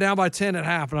they're down by 10 at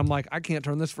half, and I'm like, I can't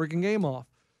turn this freaking game off.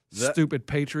 Stupid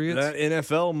Patriots. That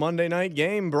NFL Monday night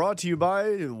game brought to you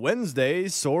by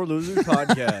Wednesday's Sore Losers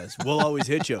Podcast. We'll always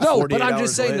hit you. No, 48 but I'm just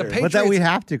hours saying later. the Patriots. But that we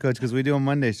have to, Coach, because we do a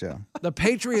Monday show. The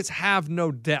Patriots have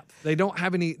no depth. They don't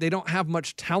have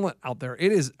much talent out there.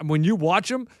 It is when you watch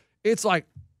them, it's like,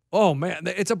 oh man,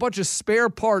 it's a bunch of spare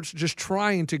parts just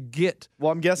trying to get.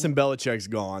 Well, I'm guessing Belichick's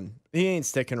gone. He ain't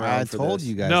sticking around. I for told this.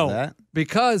 you guys No, that.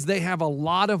 because they have a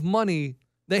lot of money.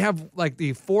 They have like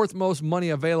the 4th most money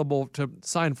available to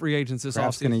sign free agents this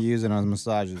Kraft's going to offseason. use it on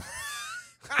massages.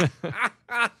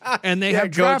 And they Yeah,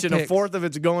 have draft Coach, and a picks. fourth of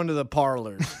it's going to the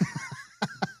parlors.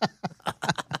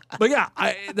 But yeah,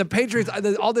 the Patriots,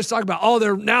 all this talk about,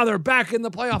 they're back in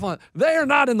the playoff hunt. They are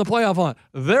not in the playoff hunt.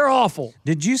 They're awful.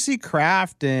 Did you see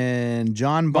Kraft and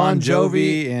John Bon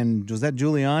Jovi and was that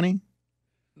Giuliani?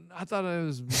 I thought it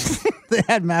was. They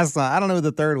had masks on. I don't know who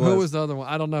the third was. Who was the other one?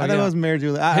 I don't know. I thought it was Mayor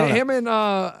Giuliani. I don't know. Him and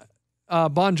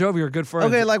Bon Jovi are good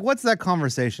friends. Okay, like what's that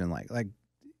conversation like? Like,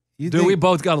 you Dude, think, we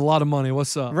both got a lot of money.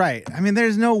 What's up? right? I mean,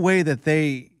 there's no way that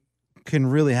they can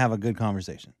really have a good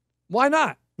conversation. Why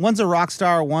not? One's a rock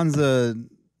star, one's a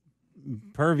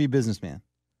pervy businessman.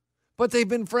 But they've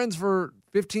been friends for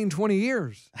 15, 20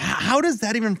 years. How does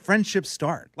that even friendship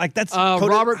start? Like that's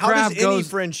Robert How Kraft does any goes.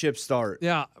 friendship start?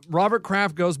 Yeah, Robert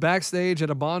Kraft goes backstage at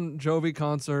a Bon Jovi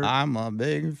concert. I'm a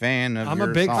big fan of I'm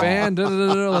your a big song. fan.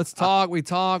 Let's talk. We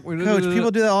talk. Coach, people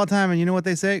do that all the time, and you know what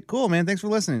they say? Cool, man. Thanks for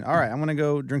listening. All right, I'm gonna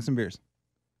go drink some beers.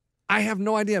 I have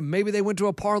no idea. Maybe they went to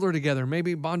a parlor together.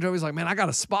 Maybe Bon Jovi's like, man, I got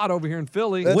a spot over here in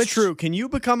Philly. That's true. Can you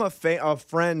become a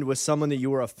friend with someone that you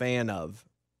were a fan of?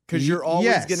 Because you're always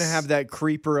Yes. going to have that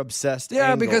creeper obsessed.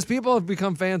 Yeah, angle. because people have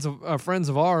become friends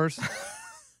of ours.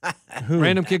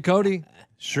 Random Kid Cody.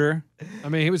 Sure. I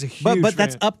mean, he was a huge But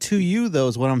that's fan. up to you, though,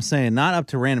 is what I'm saying. Not up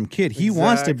to Random Kid. He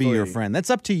wants to be your Exactly. friend. That's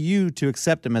up to you to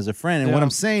accept him as a friend. And Yeah. what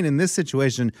I'm saying in this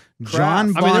situation,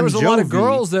 John Bon I mean, there was a lot of Jovi-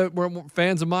 girls that were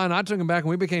fans of mine. I took them back and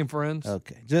we became friends.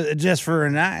 Okay, just for a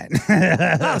night.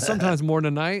 Sometimes more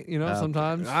than a night,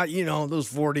 sometimes. those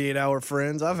 48-hour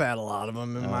friends, I've had a lot of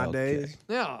them in my days.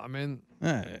 Yeah, I mean,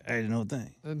 I didn't know a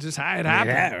thing. just how it happened.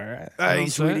 Yeah, right. You know what Hey, I'm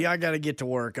sweetie, saying? I got to get to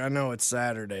work. I know it's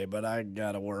Saturday, but I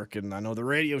got to work, and I know the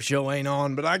radio show ain't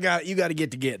on, but you got to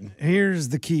get to getting. Here's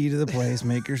the key to the place.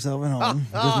 Make yourself at home.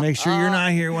 Just make sure you're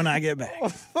not here when I get back.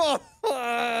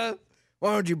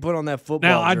 Why don't you put on that football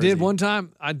Now, I jersey? did one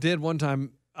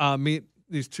time meet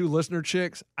these two listener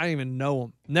chicks. I didn't even know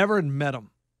them. Never had met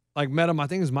them. Like, met them, I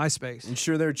think it was MySpace. You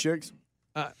sure they're chicks?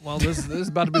 Well, this is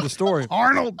about to be the story.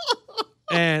 Arnold.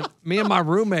 And me and my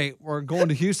roommate were going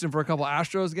to Houston for a couple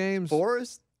Astros games.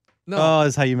 Forrest? No, Oh,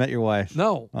 that's how you met your wife.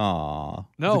 no, Aw.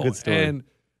 no. That's a good story. And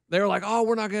they were like, "Oh,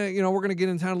 we're not gonna, we're gonna get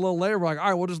in town a little later." We're like, "All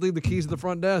right, we'll just leave the keys at the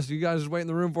front desk. You guys just wait in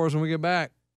the room for us when we get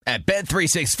back." At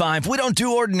Bet365, we don't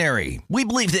do ordinary. We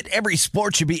believe that every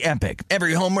sport should be epic.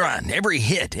 Every home run, every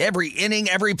hit, every inning,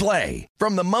 every play.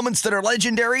 From the moments that are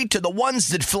legendary to the ones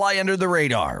that fly under the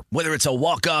radar. Whether it's a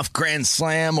walk-off grand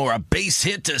slam or a base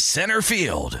hit to center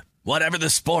field. Whatever the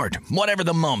sport, whatever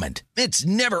the moment. It's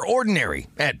never ordinary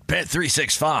at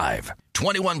Bet365.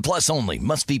 21 plus only.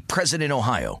 Must be present in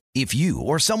Ohio. If you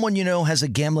or someone you know has a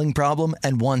gambling problem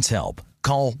and wants help,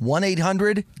 call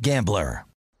 1-800-GAMBLER.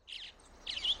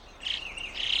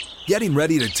 Getting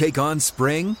ready to take on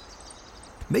spring?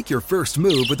 Make your first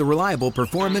move with the reliable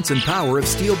performance and power of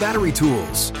Steel battery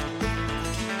tools.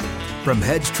 From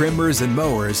hedge trimmers and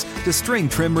mowers to string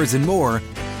trimmers and more,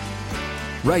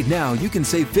 right now you can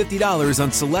save $50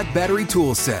 on select battery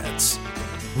tool sets.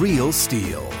 Real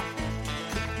Steel.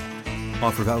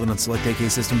 Offer valid on select AK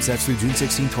system sets through June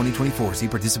 16, 2024. See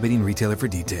participating retailer for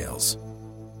details.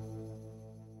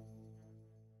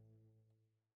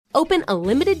 Open a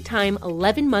limited-time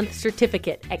 11-month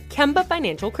certificate at Kemba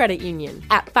Financial Credit Union.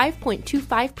 At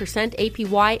 5.25%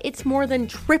 APY, it's more than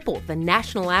triple the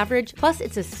national average, plus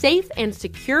it's a safe and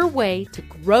secure way to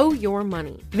grow your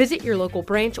money. Visit your local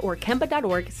branch or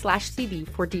kemba.org/CD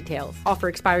for details. Offer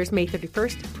expires May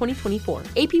 31st, 2024.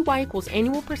 APY equals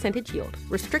annual percentage yield.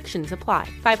 Restrictions apply.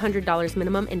 $500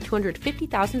 minimum and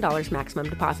 $250,000 maximum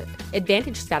deposit.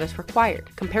 Advantage status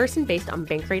required. Comparison based on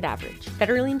bank rate average.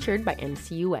 Federally insured by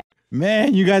NCUA.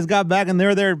 Man, you guys got back and they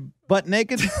were there butt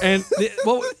naked? And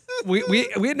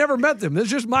we had never met them. This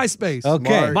is just MySpace. Okay.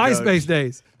 MySpace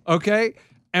days. Okay.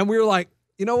 And we were like,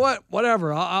 you know what?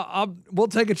 Whatever. We'll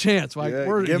take a chance. Like,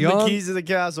 we're give young. them the keys to the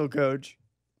castle, coach.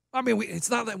 I mean, it's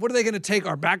not like, what are they going to take?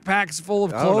 Our backpacks full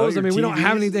of I don't know, clothes? I your mean, we don't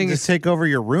have TVs? anything. Just take over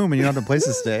your room and you don't have a place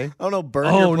to stay. I don't know, burn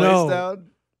Oh, your place no. down.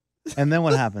 And then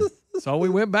what happened? So we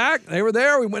went back. They were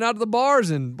there. We went out to the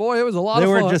bars, and boy, it was a lot They of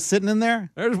were fun. just sitting in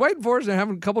there? They're just waiting for us and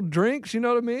having a couple drinks. You know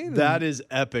what I mean? That is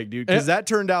epic, dude. Because that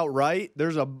turned out right.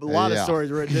 There's a lot of Yeah.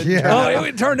 stories where it didn't Yeah. turn out. Oh,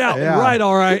 it turned out Yeah. right.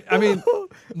 All right. I mean,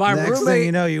 my Next roommate. thing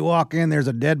you know, you walk in, there's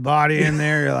a dead body in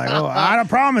there. You're like, oh, I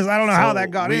promise, I don't know how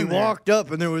that got we in there. walked up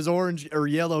and there was orange or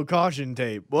yellow caution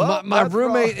tape. Well, my that's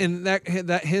roommate wrong. and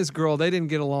that his girl, they didn't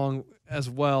get along as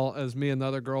well as me and the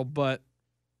other girl, but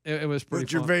it was pretty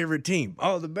What's your fun. favorite team?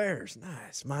 Oh, the Bears.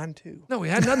 Nice. Mine too. No, we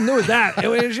had nothing to do with that. She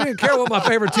didn't care what my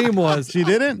favorite team was. She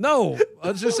didn't? No.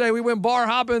 Let's just say we went bar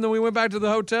hopping, then we went back to the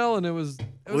hotel, and it was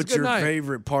a What's good your night.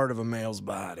 favorite part of a male's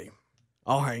body?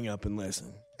 I'll hang up and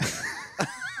listen.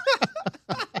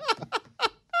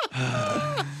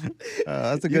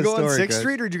 That's a You good go story. on 6th Coach.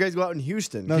 Street or did you guys go out in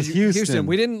Houston? No, 'Cause it's you- Houston.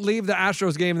 We didn't leave the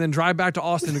Astros game and then drive back to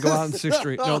Austin to go out on 6th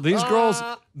Street. No, these girls,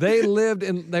 they lived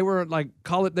in, they were like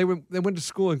college, they went to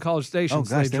school in College Station, Oh,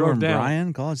 so gosh, they they were drove in down.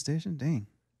 Bryan, College Station? Dang.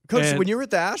 Coach, and- when you were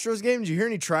at the Astros game, did you hear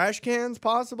any trash cans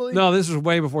possibly? No, this was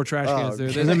way before trash Oh, cans,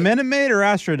 dude. okay. Is it Minute Maid or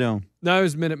Astrodome? No, it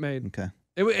was Minute Maid. Okay.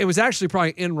 It was actually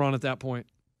probably Enron at that point.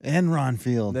 Enron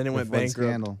Field. Then it went before the bankrupt.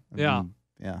 Scandal. Yeah.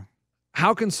 Yeah.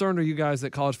 How concerned are you guys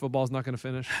that college football is not going to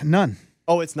finish? None.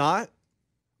 Oh, it's not?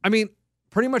 I mean,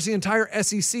 pretty much the entire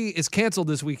SEC is canceled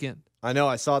this weekend. I know.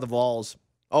 I saw the Vols.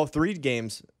 Oh, 3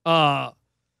 games.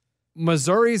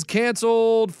 Missouri's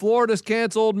canceled, Florida's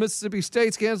canceled, Mississippi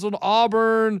State's canceled,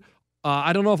 Auburn.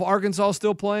 I don't know if Arkansas is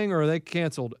still playing or are they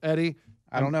canceled, Eddie?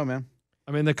 I don't know, man.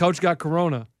 I mean, the coach got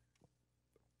corona.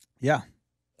 Yeah.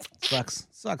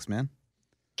 Sucks, man.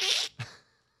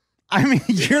 I mean,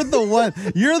 you're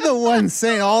the one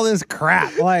saying all this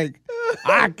crap. Like,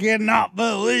 I cannot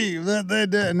believe that they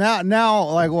did. Now,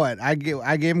 like what? I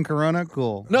gave him Corona?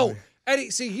 Cool. No, Eddie,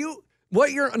 see,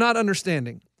 what you're not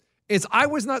understanding is I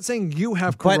was not saying you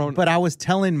have corona. But I was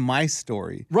telling my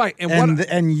story. Right.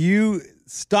 And you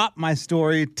stopped my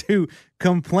story to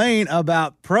complain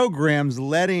about programs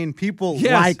letting people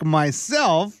like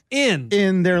myself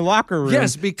in their locker room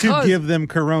to give them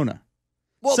corona.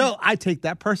 Well, so I take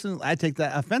that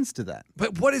offense to that.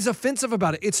 But what is offensive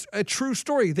about it? It's a true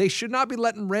story. They should not be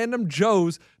letting random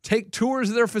Joes take tours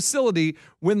of their facility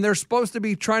when they're supposed to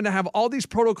be trying to have all these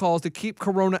protocols to keep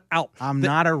corona out. I'm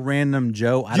not a random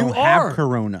Joe. I don't have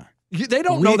corona. They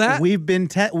don't know that.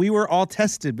 We were all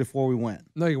tested before we went.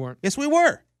 No, you weren't. Yes, we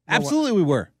were. Absolutely, we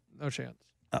were. No chance.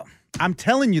 Oh. I'm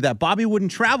telling you that Bobby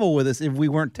wouldn't travel with us if we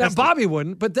weren't tested. Now, Bobby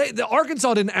wouldn't, but the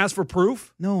Arkansas didn't ask for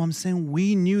proof. No, I'm saying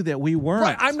we knew that we weren't.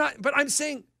 Right, I'm not, but I'm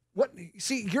saying,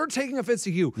 see, you're taking offense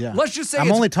to you. Yeah. Let's just say I'm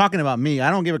only talking about me.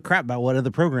 I don't give a crap about what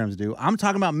other programs do. I'm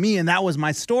talking about me, and that was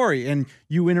my story, and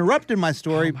you interrupted my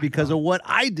story because of what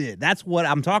I did. That's what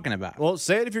I'm talking about. Well,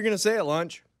 say it if you're going to say it,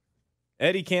 Lunch.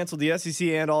 Eddie canceled the SEC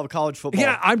and all of college football.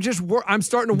 Yeah, I'm starting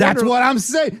to wonder. That's what I'm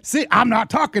saying. See, I'm not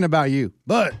talking about you,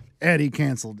 but Eddie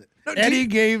canceled it. No, Eddie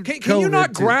gave. Can you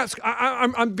not grasp?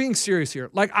 I'm being serious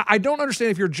here. Like I don't understand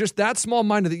if you're just that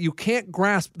small-minded that you can't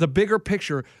grasp the bigger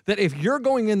picture. That if you're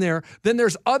going in there, then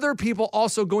there's other people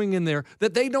also going in there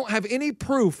that they don't have any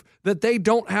proof that they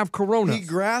don't have corona. He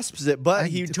grasps it, but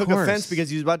he took offense because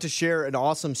he was about to share an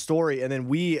awesome story, and then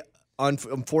we.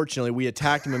 Unfortunately, we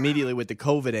attacked him immediately with the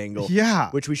COVID angle. Yeah.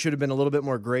 Which we should have been a little bit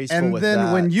more graceful with. And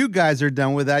then when you guys are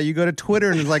done with that, you go to Twitter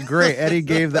and it's like, great, Eddie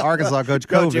gave the Arkansas coach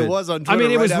COVID. Coach, it was on Twitter. I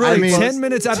mean, it was really 10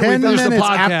 minutes after we finished the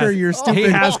podcast. After your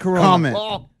stupid comment.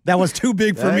 That was too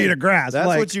big for me to grasp. That's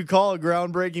what you call a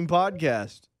groundbreaking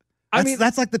podcast.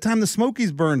 That's like the time the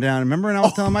Smokies burned down. Remember when I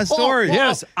was telling my story?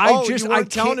 Yes. You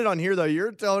weren't telling it on here, though.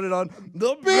 You're telling it on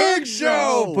The Big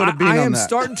Show. I am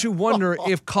starting to wonder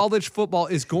if college football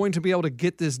is going to be able to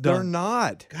get this done. They're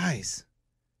not. Guys,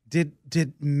 did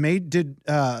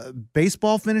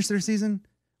baseball finish their season?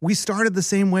 We started the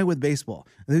same way with baseball.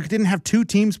 We didn't have two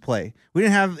teams play. We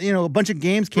didn't have, a bunch of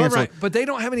games canceled. Right, but they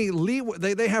don't have any leeway.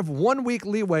 They have 1 week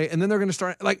leeway, and then they're going to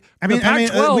start like.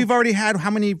 Pac-12, we've already had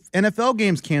how many NFL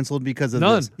games canceled because of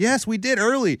this? Yes, we did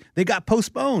early. They got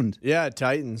postponed. Yeah,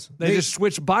 Titans. They just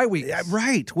switched bye weeks. Yeah,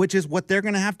 right, which is what they're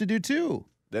going to have to do too.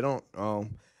 They don't.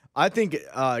 I think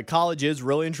college is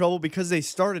really in trouble because they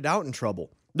started out in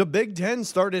trouble. The Big Ten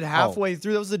started halfway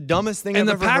through. That was the dumbest thing I've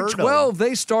ever heard of. And the Pac-12,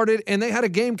 they started, and they had a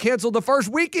game canceled the first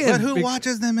weekend. But who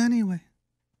watches them anyway?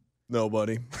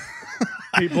 Nobody.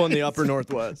 People in the upper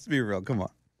Northwest. Let's be real. Come on.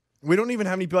 We don't even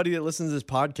have anybody that listens to this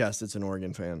podcast that's an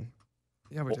Oregon fan.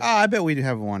 Yeah, we do. I bet we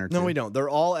have one or two. No, we don't. They're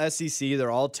all SEC.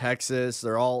 They're all Texas.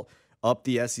 They're all up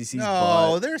the SEC's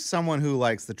butt. There's someone who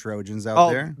likes the Trojans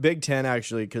out there. Big Ten,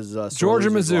 actually, because Georgia,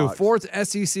 Mizzou, fourth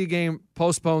SEC game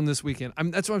postponed this weekend.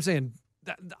 That's what I'm saying.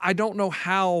 I don't know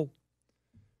how,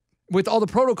 with all the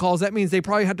protocols, that means they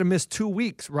probably had to miss 2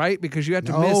 weeks, right? Because you had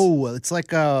to miss. Oh, it's like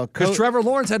because Trevor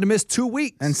Lawrence had to miss 2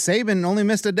 weeks. And Saban only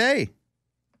missed a day.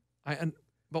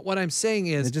 But what I'm saying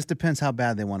is. It just depends how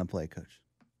bad they want to play, Coach.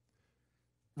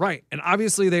 Right. And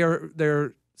obviously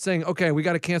they're saying, okay, we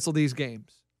got to cancel these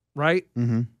games, right?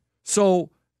 Mm-hmm. So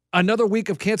another week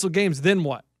of canceled games, then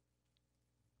what?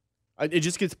 It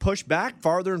just gets pushed back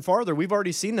farther and farther. We've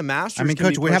already seen the Masters.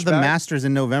 Coach, we have the Masters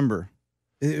in November.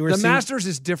 Masters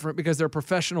is different because they're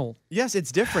professional. Yes,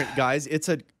 it's different, guys. It's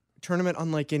a tournament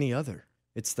unlike any other.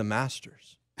 It's the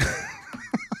Masters.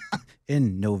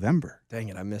 In November. Dang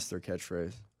it, I missed their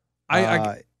catchphrase.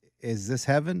 Is this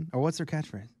heaven? Or what's their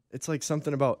catchphrase? It's like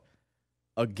something about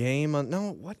a game.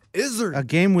 What is there? A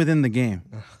game within the game.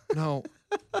 No.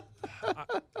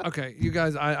 Okay, you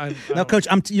guys, No, Coach,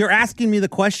 you're asking me the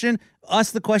question,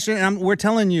 and we're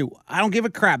telling you, I don't give a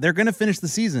crap. They're going to finish the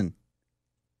season.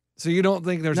 So you don't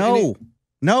think there's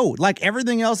No, like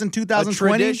everything else in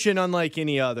 2020. A tradition unlike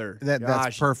any other.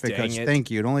 That's perfect, Coach.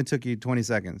 Thank you. It only took you 20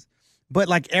 seconds. But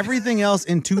like everything else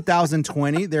in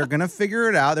 2020, they're going to figure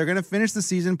it out. They're going to finish the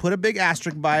season, put a big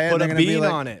asterisk by it. Put a bean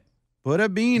on it. Put a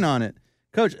bean on it.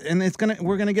 Coach, and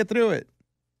we're going to get through it.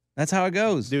 That's how it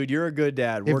goes. Dude, you're a good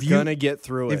dad. We're going to get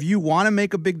through it. If you want to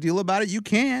make a big deal about it, you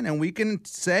can. And we can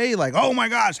say, like, oh, my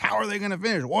gosh, how are they going to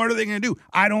finish? What are they going to do?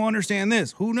 I don't understand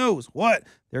this. Who knows? What?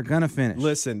 They're going to finish.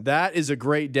 Listen, that is a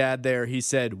great dad there. He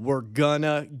said, we're going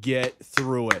to get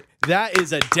through it. That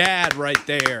is a dad right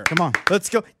there. Come on. Let's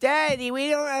go. Daddy, we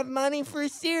don't have money for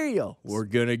cereal. We're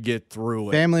going to get through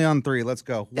it. Family on 3. Let's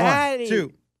go. Daddy. 1,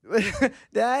 2.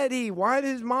 Daddy, why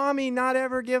does mommy not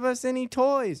ever give us any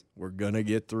toys? We're going to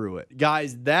get through it.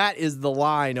 Guys, that is the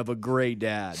line of a great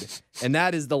dad. And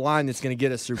that is the line that's going to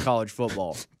get us through college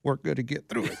football. We're going to get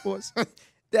through it, boys.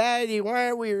 Daddy, why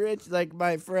aren't we rich like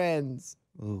my friends?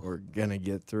 Ooh. We're gonna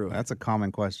get through it. That's a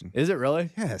common question. Is it really?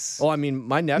 Yes. Oh, I mean,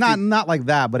 my nephew. Not like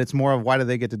that, but it's more of why do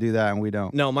they get to do that and we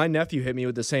don't? No, my nephew hit me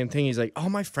with the same thing. He's like, "Oh,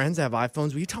 my friends have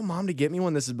iPhones. Will you tell Mom to get me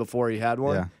one?" This is before he had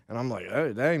one. Yeah. And I'm like,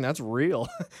 "Oh, dang, that's real."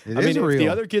 It I is mean, real. if the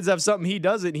other kids have something he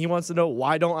doesn't, and he wants to know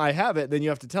why don't I have it, then you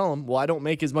have to tell him, "Well, I don't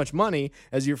make as much money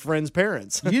as your friends'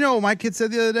 parents." You know what my kid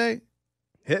said the other day?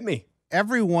 Hit me.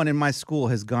 Everyone in my school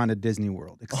has gone to Disney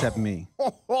World except me.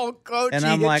 Oh, Coach. And he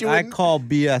I'm hit like, you I with- call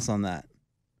BS on that.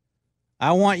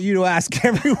 I want you to ask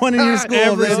everyone in your school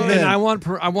if they've been. And I want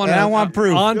proof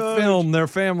on on film. Their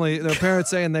parents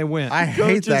saying they went. I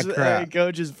hate that Hey, crap.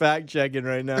 Coach is fact checking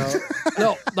right now.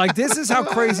 No, like this is how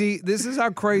crazy. This is how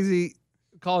crazy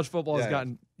college football has Yeah.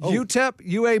 gotten. Oh. UTEP,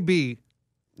 UAB.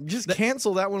 Just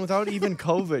cancel that one without even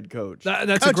COVID, Coach. That's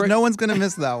a Coach, great. no one's going to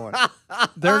miss that one.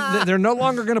 They're no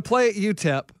longer going to play at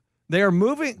UTEP. They are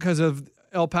moving because of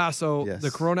El Paso, Yes, the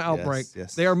Corona outbreak.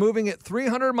 yes. They are moving it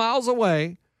 300 miles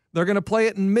away. They're going to play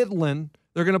it in Midland.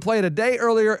 They're going to play it a day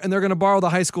earlier, and they're going to borrow the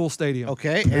high school stadium.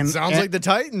 Okay. It sounds like the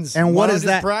Titans. and Why what not is just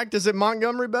that- practice at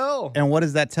Montgomery Bell. And what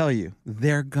does that tell you?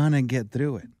 They're going to get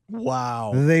through it.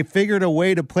 Wow. They figured a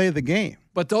way to play the game.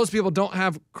 But those people don't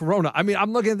have Corona. I mean,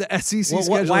 I'm looking at the SEC Well,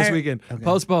 schedule why this are- weekend. Okay.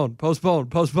 Postpone.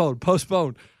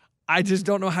 I just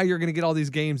don't know how you're going to get all these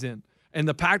games in. And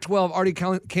the Pac-12 already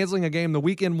canceling a game the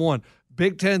weekend one.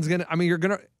 Big Ten's going to, I mean, you're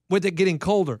going to, with it getting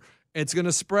colder, it's going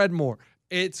to spread more.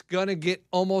 It's going to get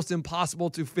almost impossible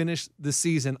to finish the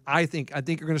season, I think. I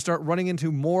think you're going to start running into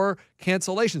more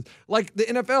cancellations. Like the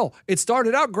NFL, it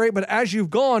started out great, but as you've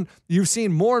gone, you've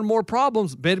seen more and more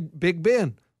problems. Big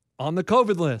Ben on the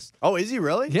COVID list. Oh, is he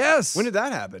really? Yes. When did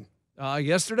that happen?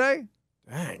 Yesterday.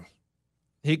 Dang.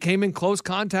 He came in close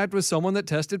contact with someone that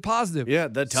tested positive. Yeah,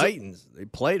 the Titans. They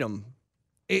played him.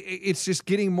 It's just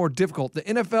getting more difficult. The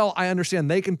NFL, I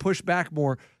understand, they can push back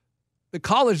more. The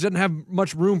college doesn't have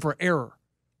much room for error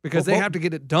because they have to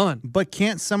get it done. But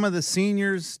can't some of the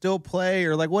seniors still play?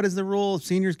 Or, like, what is the rule?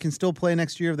 Seniors can still play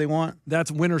next year if they want? That's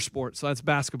winter sports, so that's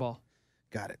basketball.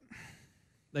 Got it.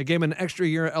 They gave him an extra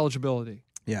year of eligibility.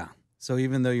 Yeah. So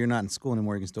even though you're not in school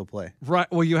anymore, you can still play. Right.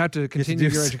 Well, you have to continue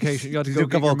do- your education. You have to do go a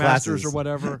get couple your of master's classes. or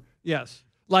whatever. Yes.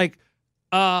 Like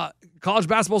college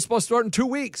basketball is supposed to start in 2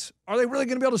 weeks. Are they really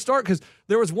going to be able to start? Because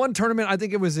there was one tournament, I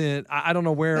think it was in, I don't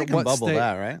know where. They can what bubble state.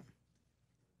 that, right?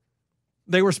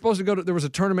 They were supposed to go to, there was a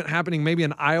tournament happening maybe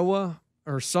in Iowa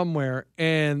or somewhere.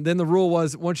 And then the rule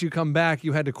was once you come back,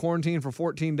 you had to quarantine for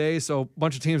 14 days. So a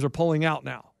bunch of teams are pulling out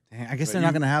now. Dang, I guess they're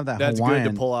not going to have that That's Hawaiian.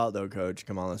 good to pull out, though, Coach.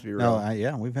 Come on, let's be real. No,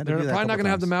 yeah, we've had to They're do that. probably not going to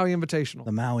have the Maui. Maui Invitational.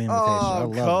 The Maui Invitation. I Oh,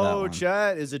 love that Coach, one.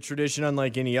 that is a tradition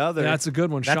unlike any other. That's a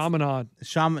good one. That's- Chaminade.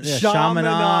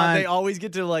 Chaminade. They always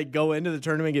get to like go into the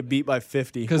tournament and get beat by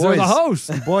 50. Because they're the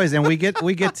host. Boys, and we get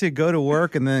to go to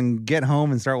work and then get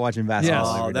home and start watching basketball.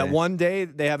 Yes. every That day. one day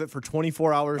they have it for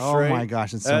 24 hours Oh straight. my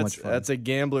gosh, it's so That's- much fun. That's a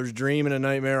gambler's dream and a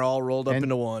nightmare all rolled up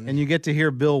into one. And you get to hear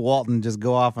Bill Walton just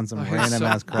go off on some Oh, he's random so-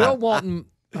 ass crap. Bill Walton.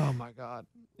 Oh my God.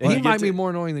 And He you might get be to- more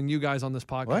annoying than you guys on this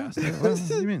podcast. What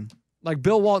do you mean? Like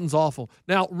Bill Walton's awful.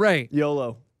 Now, Ray,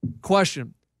 YOLO.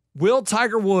 question. Will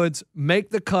Tiger Woods make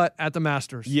the cut at the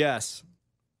Masters? Yes.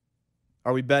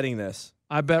 Are we betting this?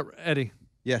 I bet Eddie.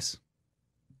 Yes.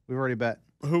 We've already bet.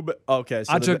 Who? Okay.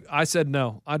 So I said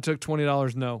no. I took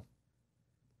 $20 no.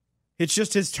 It's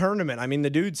just his tournament. I mean, the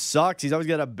dude sucks. He's always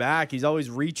got a back. He's always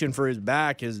reaching for his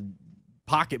back, his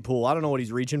pocket pool. I don't know what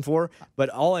he's reaching for, but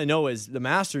all I know is the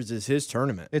Masters is his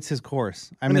tournament. It's his course.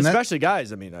 I mean, especially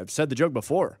guys. I mean, I've said the joke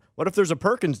before. What if there's a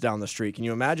Perkins down the street? Can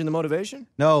you imagine the motivation?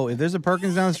 No, if there's a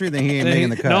Perkins down the street, then he ain't making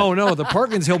the cut. No, the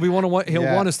Perkins he'll want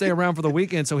Yeah. to stay around for the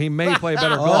weekend, so he may play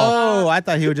better golf. Oh, I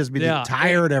thought he would just be Yeah.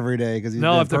 tired every day because he's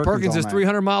No, been if the Perkins all is night.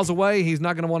 300 miles away, he's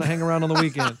not going to want to hang around on the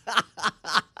weekend.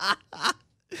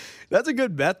 That's a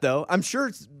good bet, though. I'm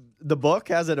sure the book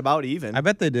has it about even. I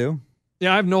bet they do.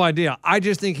 Yeah, I have no idea. I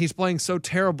just think he's playing so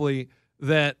terribly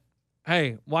that,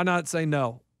 hey, why not say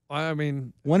no? I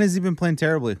mean, When has he been playing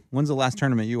terribly? When's the last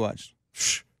tournament you watched?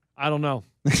 I don't know.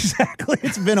 Exactly.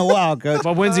 It's been a while, coach.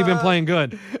 But when's he been playing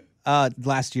good?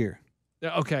 Last year.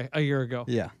 Yeah, okay, a year ago.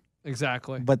 Yeah.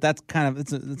 Exactly. But that's kind of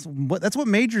that's what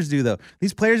majors do though.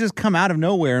 These players just come out of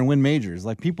nowhere and win majors.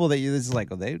 Like people that you it's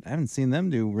like, I haven't seen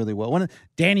them do really well.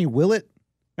 Danny Willett,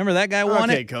 remember that guy won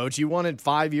Okay, it? Coach, you won it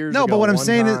 5 years ago. No, but what I'm one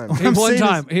saying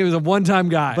time. is He was a one-time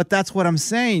guy. But that's what I'm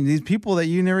saying. These people that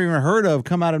you never even heard of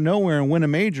come out of nowhere and win a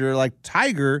major. Like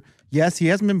Tiger, yes, he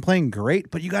hasn't been playing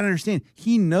great, but you got to understand,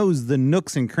 he knows the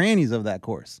nooks and crannies of that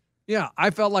course. Yeah, I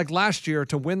felt like last year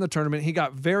to win the tournament, he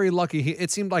got very lucky. It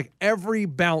seemed like every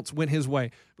bounce went his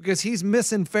way because he's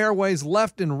missing fairways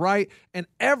left and right, and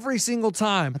every single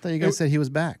time. I thought you guys said he was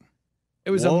back.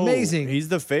 It was Whoa, amazing. He's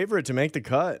the favorite to make the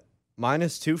cut.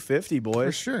 Minus 250, boys.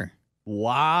 For sure.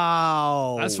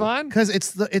 Wow. That's fine. Because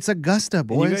it's Augusta, And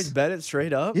boys. you guys bet it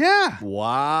straight up? Yeah.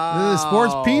 Wow. The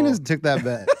sports penis took that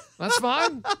bet. That's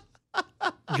fine.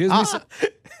 Gives me some.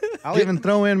 I'll even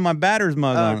throw in my batter's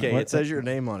mug on Okay, it. it says your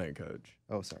name on it, Coach.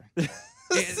 Oh, sorry.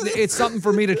 It's something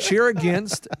for me to cheer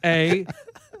against, and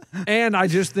I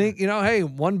just think, hey,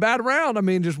 one bad round. I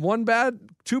mean, just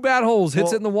two bad holes,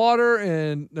 hits it in the water,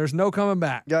 and there's no coming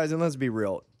back. Guys, and let's be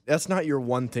real. That's not your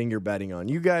one thing you're betting on.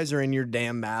 You guys are in your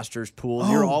damn Masters pools.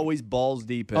 You're always balls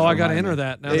deep in Oh, them. I got to enter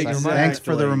that now. Exactly. Thanks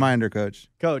for the reminder, Coach.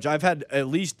 Coach, I've had at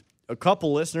least a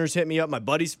couple listeners hit me up. My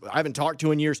buddies I haven't talked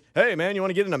to in years. Hey, man, you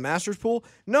want to get in a Masters pool?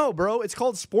 No, bro. It's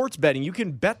called sports betting. You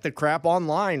can bet the crap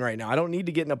online right now. I don't need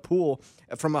to get in a pool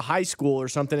from a high school or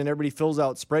something and everybody fills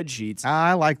out spreadsheets.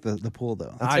 I like the pool,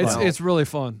 though. It's really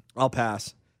fun. I'll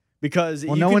pass. Because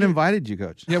no one invited you,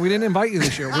 Coach. Yeah, we didn't invite you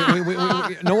this year.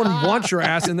 No one wants your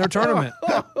ass in their tournament.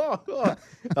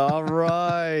 All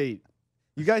right.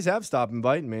 You guys have stopped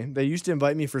inviting me. They used to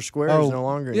invite me for squares, no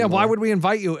longer. Yeah, anymore. why would we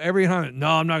invite you every time? No,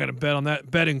 I'm not going to bet on that.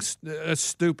 Betting's that's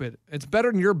stupid. It's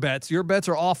better than your bets. Your bets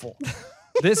are awful.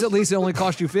 This at least only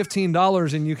cost you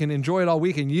 $15, and you can enjoy it all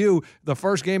week. And the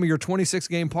first game of your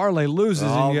 26-game parlay loses.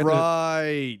 All and you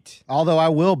right. Although I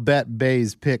will bet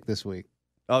Bay's pick this week.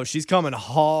 Oh, she's coming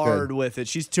hard with it.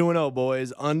 She's 2-0,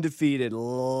 boys. Undefeated.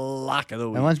 Lock of the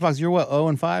week. And Lunchbox, you're what,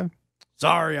 0-5?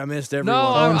 Sorry, I missed everyone.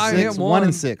 No, I hit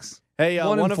 1-6. Hey,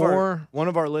 1-4. one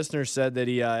of our listeners said that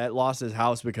he lost his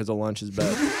house because of Lunch's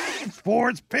bet.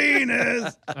 Sports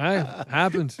penis. Hey,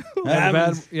 happens.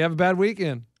 You have a bad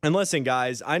weekend. And listen,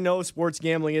 guys, I know sports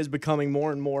gambling is becoming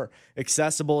more and more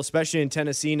accessible, especially in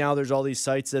Tennessee. Now there's all these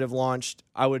sites that have launched.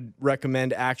 I would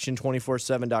recommend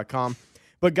action247.com.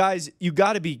 But, guys, you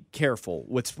got to be careful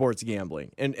with sports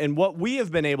gambling. And what we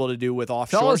have been able to do with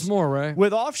offshore... Tell us more, Ray.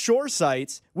 With offshore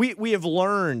sites, we have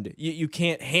learned you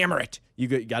can't hammer it. You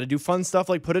got to do fun stuff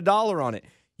like put $1 on it.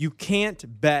 You can't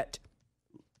bet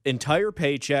entire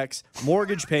paychecks,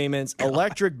 mortgage payments,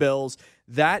 electric bills.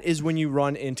 That is when you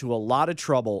run into a lot of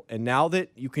trouble. And now that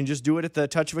you can just do it at the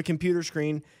touch of a computer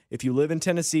screen, if you live in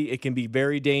Tennessee, it can be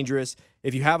very dangerous.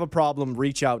 If you have a problem,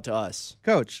 reach out to us.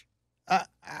 Coach,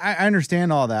 I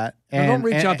understand all that. And don't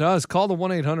reach out to us. Call the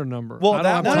 1-800 number. Well, I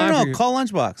don't have time for you. Call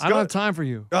Lunchbox. I don't have time for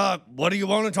you. What do you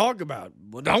want to talk about?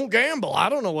 Well, don't gamble. I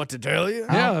don't know what to tell you.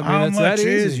 Yeah, I mean, How it's much that easy.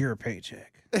 is your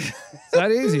paycheck? It's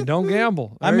that easy. Don't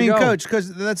gamble. I There you mean, go. Coach,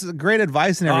 because that's great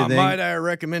advice and everything. Might I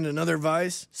recommend another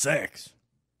vice? Sex.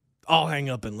 I'll hang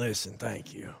up and listen.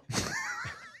 Thank you.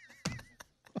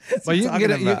 But you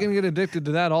can get addicted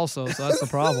to that also, so that's the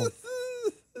problem.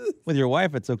 With your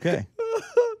wife, it's okay.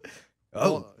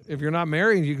 Well, if you're not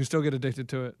married, you can still get addicted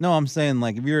to it. No, I'm saying,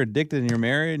 like, if you're addicted and you're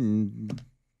married and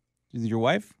is your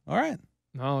wife, all right.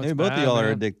 No, it's Maybe both bad, of y'all are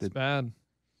man. addicted. It's bad.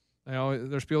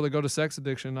 There's people that go to sex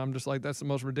addiction. I'm just like, that's the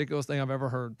most ridiculous thing I've ever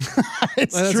heard.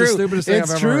 It's That's true. the stupidest thing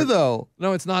It's I've ever true, heard. though.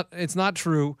 No, it's not. It's not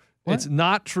true. What? It's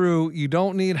not true. You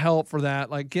don't need help for that.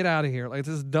 Like, get out of here. Like,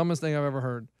 this is the dumbest thing I've ever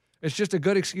heard. It's just a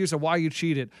good excuse of why you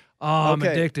cheated. Oh, I'm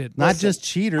Okay. addicted. Not just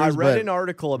cheaters, I read but an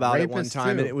article about it one rapists,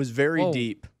 time, too. and it was very Whoa.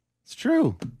 deep. It's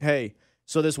true. Hey,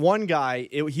 so this one guy,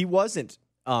 he wasn't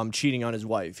cheating on his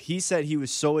wife. He said he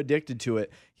was so addicted to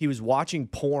it, he was watching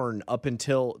porn up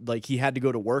until like he had to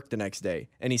go to work the next day.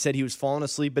 And he said he was falling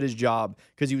asleep at his job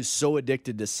because he was so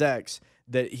addicted to sex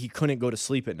that he couldn't go to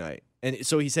sleep at night. And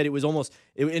so he said it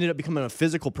ended up becoming a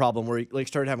physical problem where he like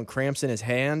started having cramps in his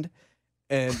hand.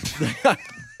 And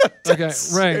Okay,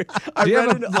 Ray. Do you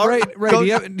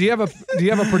have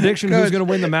a prediction who's Coach, going to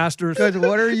win the Masters? Coach,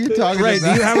 what are you talking Ray,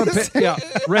 about? do you have a pick? Yeah,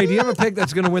 Ray, do you have a pick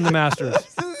that's going to win the Masters?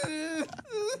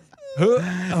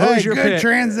 Who's your pick?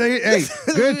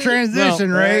 Good transition,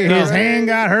 No, Ray. no. His hand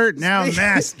got hurt. Now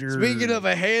Master. Speaking of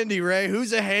a handy, Ray,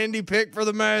 who's a handy pick for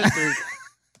the Masters?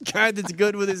 Guy that's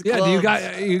good with his Yeah, clubs.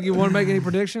 do you want to make any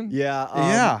prediction?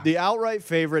 Yeah. The outright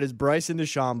favorite is Bryson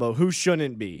DeChambeau, who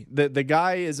shouldn't be. The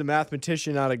guy is a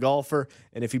mathematician, not a golfer,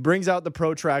 and if he brings out the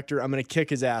protractor, I'm going to kick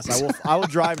his ass. I will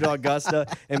drive to Augusta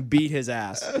and beat his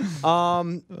ass.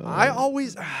 I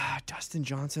always Dustin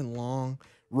Johnson, Long,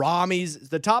 Rahm's.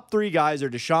 The top three guys are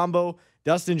DeChambeau,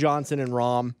 Dustin Johnson, and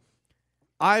Rahm.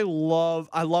 I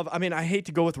mean, I hate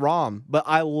to go with Rahm, but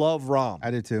I love Rahm. I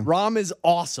do too. Rahm is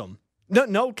awesome.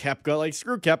 No Koepka. Like,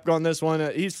 screw Koepka on this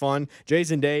one. He's fun.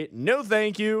 Jason Day, no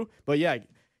thank you. But, yeah,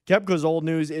 Koepka's old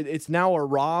news. It's now a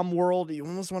Rahm world. You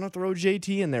almost want to throw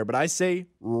JT in there, but I say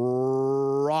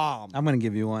Rahm. I'm going to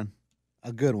give you one.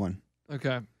 A good one.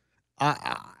 Okay.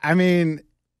 I mean,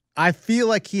 I feel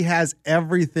like he has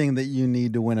everything that you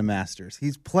need to win a Masters.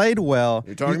 He's played well.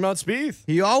 You're talking about Spieth.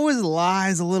 He always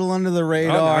lies a little under the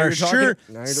radar. Sure.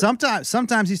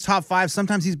 Sometimes he's top 5.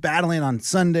 Sometimes he's battling on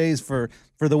Sundays for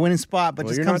the winning spot, but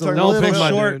just comes a Don't little pick my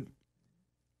short. dude.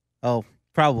 Oh,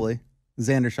 probably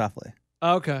Xander Schauffele.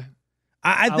 Okay.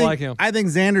 I think like him. I think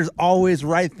Xander's always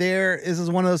right there. This is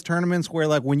one of those tournaments where,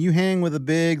 like, when you hang with the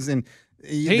bigs and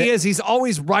He's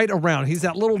always right around. He's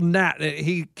that little gnat.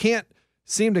 He can't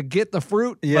seem to get the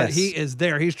fruit, but he is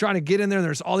there. He's trying to get in there.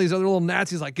 There's all these other little gnats.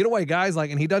 He's like, get away, guys.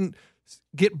 Like, and he doesn't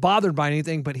get bothered by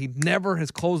anything, but he never has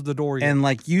closed the door yet. And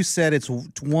like you said, it's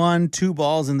 1-2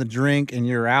 balls in the drink and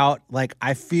you're out. Like,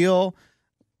 I feel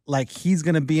like he's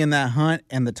going to be in that hunt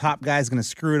and the top guy's going to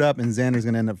screw it up and Xander's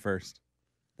going to end up first.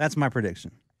 That's my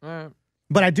prediction. All right.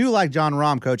 But I do like John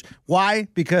Rahm, Coach. Why?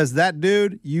 Because that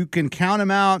dude, you can count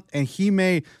him out, and he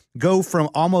may go from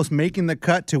almost making the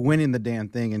cut to winning the damn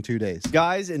thing in 2 days.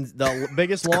 Guys, and the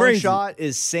biggest long crazy. shot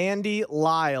is Sandy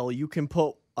Lyle. You can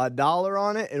put $1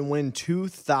 on it and win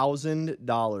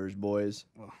 $2,000, boys.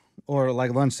 Or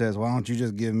like Lunch says, why don't you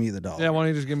just give me the dollar? Yeah, why don't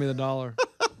you just give me the $1?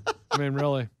 I mean,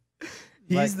 really.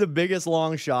 He's the biggest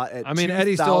long shot at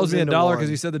Eddie still owes me $1 $2,000 because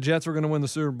he said the Jets were going to win the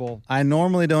Super Bowl. I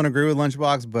normally don't agree with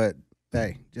Lunchbox, but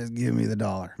hey, just give me the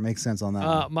 $1. Makes sense on that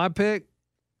one. My pick,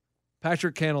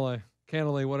 Patrick Cantlay.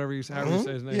 Cantlay, however you say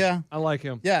his name. Yeah. I like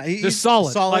him. Yeah, he's just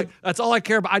solid. solid. Like, that's all I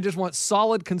care about. I just want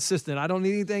solid, consistent. I don't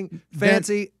need anything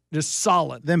fancy, just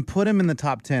solid. Then put him in the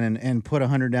top 10 and put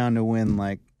 100 down to win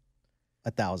like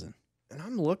 1,000. And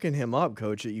I'm looking him up,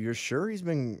 Coach. You're sure he's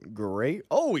been great?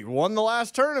 Oh, he won the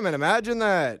last tournament. Imagine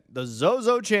that. The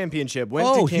Zozo Championship went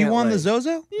to Cantlay. He won the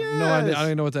Zozo? Yes. No idea. I don't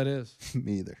even know what that is.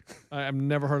 Me either. I've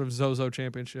never heard of Zozo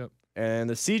Championship. And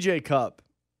the CJ Cup.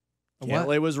 What?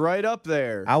 Cantlay was right up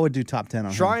there. I would do top 10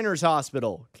 on him. Shriners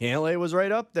Hospital. Cantlay was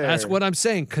right up there. That's what I'm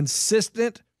saying.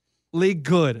 Consistently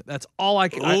good. That's all I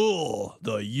can. Oh,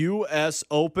 the U.S.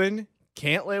 Open.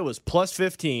 Cantlay was plus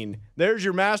 15. There's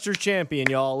your Masters champion,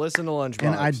 y'all. Listen to Lunchbox.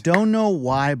 And I don't know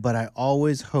why, but I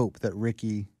always hope that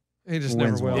Ricky He just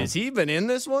wins never will. one. Has he been in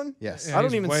this one? Yes. Yeah, I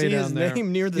don't he's even way see down his there.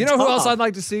 name near the You know top. who else I'd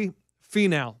like to see?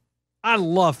 Finau. I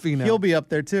love Finau. He'll be up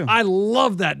there too. I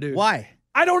love that dude. Why?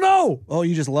 I don't know. Oh,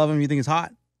 you just love him? You think he's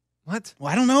hot? What?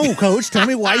 Well, I don't know, Coach. Tell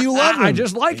me why you love him. I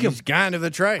just like him. He's kind of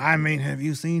the trait. I mean, have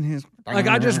you seen his? Like,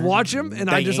 I just watch him, and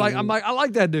I just like, I'm like, I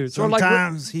like that dude. So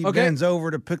Sometimes he okay. bends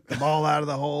over to pick the ball out of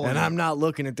the hole, And I'm not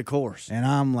looking at the course. and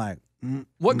I'm like,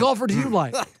 What golfer do you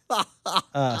like?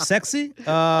 sexy?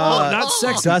 Not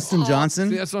sexy. Dustin Johnson.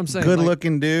 See, that's what I'm saying. Good Like,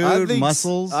 looking I dude, think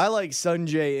muscles. I like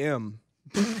Sunjay M.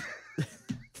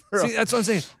 See, that's what I'm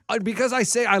saying. Because I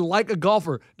say I like a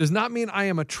golfer does not mean I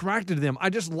am attracted to them. I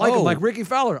just like him, like Ricky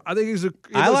Fowler. I think he's a.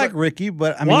 I like Ricky,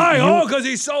 but I mean, Why? Oh, because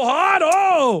he's so hot.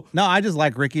 Oh, no, I just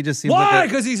like Ricky. Just seems why? like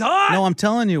Because he's hot. no, I'm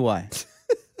telling you why.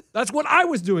 That's what I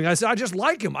was doing. I said I just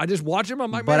like him. I just watch him.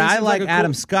 I'm like, But man, he I seems like a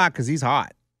Adam cool- Scott because he's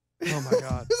hot. Oh my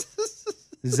god.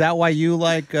 Is that why you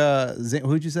like?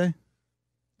 Who'd you say?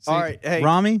 All right, hey,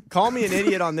 Rami? call me an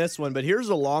idiot on this one, but here's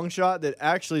a long shot that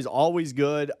actually is always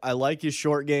good. I like his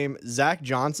short game. Zach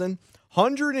Johnson,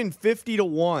 150 to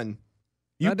 1.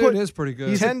 You That put dude is pretty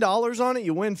good. $10 on it,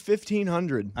 you win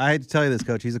 $1,500. I hate to tell you this,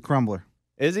 Coach. He's a crumbler.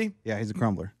 Is he? Yeah, he's a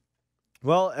crumbler.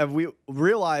 Well, have we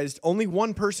realized only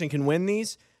one person can win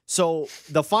these? So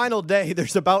the final day,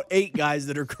 there's about 8 guys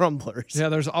that are crumblers. Yeah,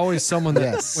 there's always someone that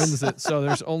Yes. wins it. So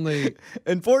there's only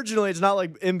Unfortunately, it's not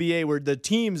like NBA where the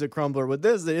team's a crumbler. With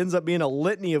this, it ends up being a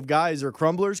litany of guys are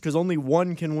crumblers because only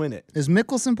one can win it. Is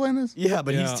Mickelson playing this? Yeah,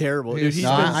 but Yeah. he's terrible. He's- He's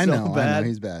No, been I so know. bad. I know.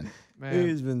 He's bad. man.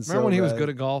 He's been so Remember when he was bad. good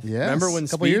at golf? Yeah. Remember when a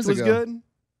couple Spieth years was ago. good?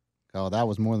 Oh, that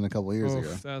was more than a couple of years Oof,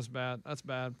 ago. that's bad. That's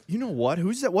bad. You know what?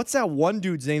 Who's that? What's that one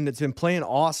dude's name that's been playing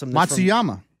awesome? that's from-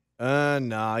 Matsuyama.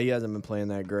 Nah, he hasn't been playing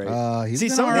that great. He's See,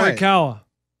 been some all right. Morikawa.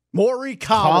 Morikawa.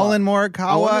 Colin I wonder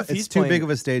Morikawa. if he's It's too playing. big of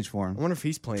a stage for I him. wonder if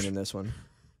he's playing in this one.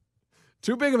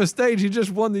 Too big of a stage. He just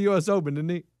won the U.S. Open,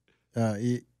 didn't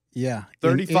he? Yeah.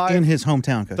 35 in his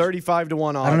hometown, Coach. 35 to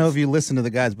 1 odds. I don't know if you listened to the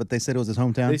guys, but they said it was his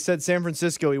hometown. They said San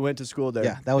Francisco. He went to school there.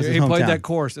 Yeah, that was He his hometown. played that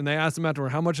course, and they asked him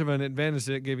afterward, how much of an advantage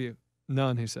did it give you?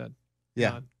 None, he said. Yeah.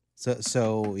 None.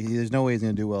 So there's no way he's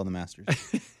going to do well in the Masters.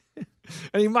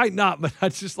 And he might not, but I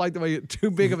just like the way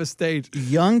too big of a stage.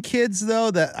 Young kids, though,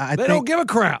 that I They think don't give a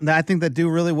crap. that I think that do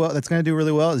really well. That's going to do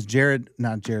really well is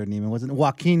not Jared Neiman, wasn't it?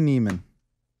 Joaquin Neiman.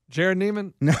 Jared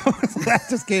Neiman? No, that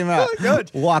just came out.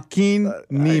 Good. Joaquin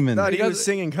Neiman. I thought he Because- was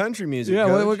singing country music. Yeah,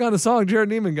 Coach. what kind of song Jared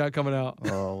Neiman got coming out?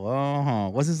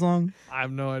 What's his song? I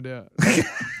have no idea.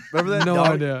 Remember that? No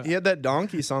idea. He had that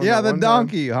donkey song. Yeah, that the one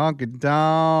donkey, honky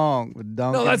donk,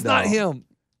 No, that's not him.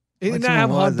 He did Which not have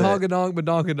one was hot it? donk, but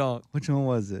donk. Which one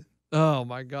was it? Oh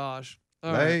my gosh.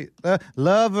 All right.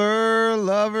 Lover,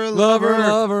 lover, Lover,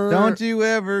 lover. don't you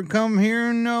ever come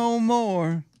here no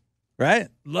more. Right?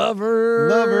 Lover.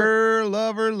 Lover,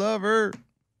 lover, lover.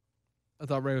 I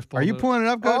thought Ray was Are pulling you it. pulling it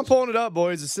up, Oh, I'm Coach? pulling it up,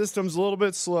 boys. The system's a little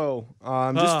bit slow.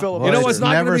 I'm just filling. You know what's It's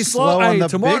not going to never be slow? on Hey, the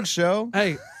tomorrow, big show.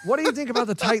 Hey, what do you think about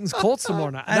the Titans Colts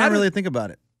tomorrow night? I didn't really think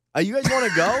about it. You guys want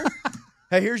to go?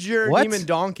 Hey, here's your What? demon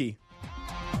donkey.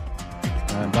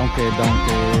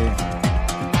 Donkey.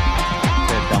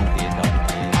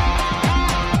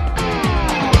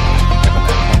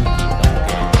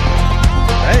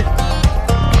 Right?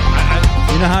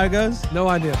 You know how it goes? No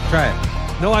idea. Try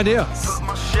it. No idea. Put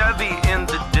my Chevy in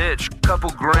the ditch, couple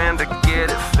grand to get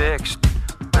it fixed.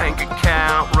 Bank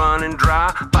account running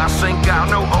dry, boss ain't got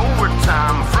no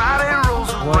overtime. Friday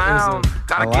rolls around.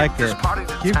 I like it.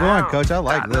 Keep going, Coach. I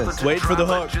like this. Wait for the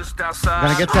hook.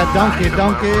 Gonna get that donkey,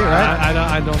 right?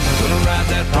 I don't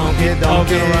know. Donkey. Down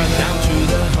to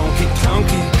the honky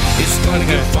tonky. It's gonna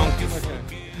get funky.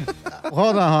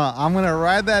 Hold on. I'm gonna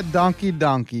ride that donkey To the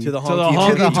To the honky.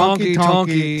 to the honky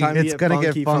tonky. Time to It's get gonna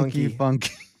get funky,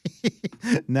 funky.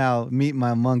 Now meet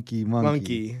my monkey.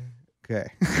 Monkey. Okay.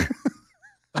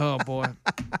 Oh boy.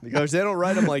 Because they don't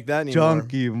write them like that anymore.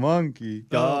 Junkie monkey.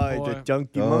 Die, Oh, boy. the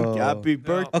junkie monkey. Happy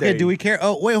birthday. Okay, do we care?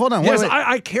 Oh, wait, hold on. Yes, wait.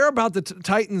 I care about the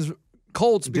Titans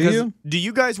Colts Do because you? Do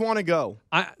you guys want to go?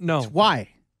 No. Why?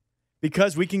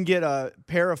 Because we can get a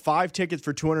pair of 5 tickets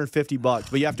for $250,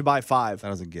 but you have to buy 5. That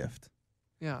was a gift.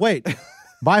 Yeah. Wait,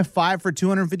 buy 5 for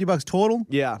 $250 total?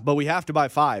 Yeah, but we have to buy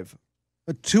 5.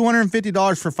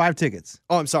 $250 for 5 tickets.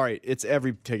 Oh, I'm sorry. It's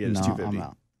every ticket is No, $250. I'm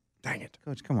out. Dang it.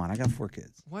 Coach, come on. I got 4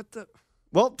 kids. What the?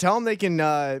 Well, tell them they can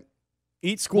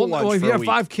eat school lunch Well, if for you a have week.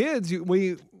 5 kids,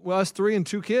 us 3 and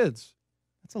 2 kids.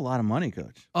 That's a lot of money,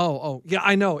 Coach. Oh, yeah,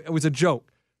 I know. It was a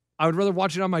joke. I would rather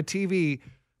watch it on my TV.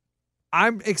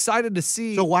 I'm excited to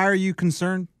see. So why are you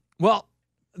concerned? Well,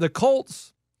 the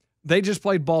Colts, they just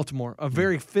played Baltimore, a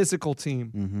very physical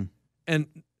team, Mm-hmm. and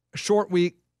a short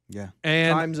week. Yeah.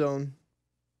 And Time zone.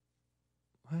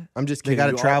 What? I'm just They kidding.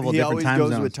 gotta travel He different always time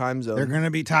goes zones. with time zone. They're going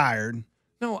to be tired.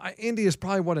 no, India's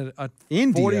probably what a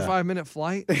India? 45-minute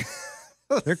flight.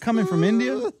 They're coming from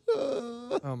India?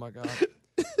 Oh my god.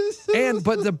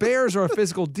 But the Bears are a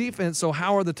physical defense, so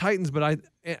how are the Titans? But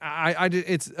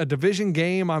it's a division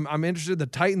game. I'm interested. The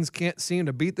Titans can't seem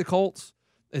to beat the Colts.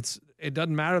 It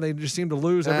doesn't matter. They just seem to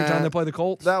lose every time they play the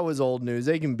Colts. That was old news.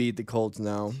 They can beat the Colts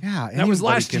now. Yeah. That was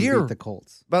anybody last can year. Beat the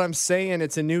Colts. But I'm saying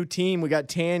it's a new team. We got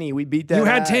Tanny. We beat that. You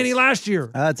had ass. Tanny last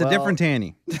year. It's a different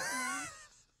Tanny.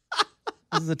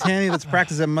 This is a Tanny that's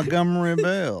practicing at Montgomery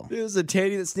Bell. It was a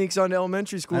Tanny that sneaks onto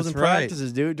elementary schools That's and right.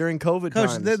 practices, dude, during COVID Coach,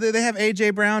 times. they have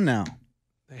A.J. Brown now.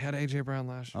 They had A.J. Brown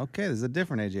last year. Okay, there's a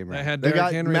different A.J. Brown. They had They Derrick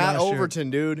got Henry Matt last year. Overton,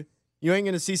 dude. You ain't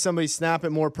going to see somebody snap it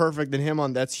more perfect than him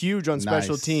on. That's huge on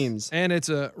special Nice. teams. And it's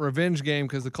a revenge game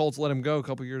because the Colts let him go a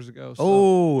couple years ago. So,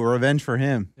 Oh, revenge for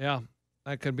him. yeah,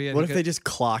 that could be it. What He if they could- just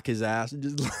clock his ass and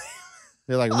just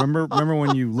They're like, remember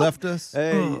when you left us?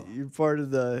 hey, you're part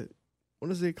of the, what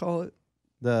does they call it?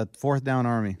 The 4th down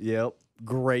army. Yep.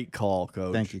 Great call,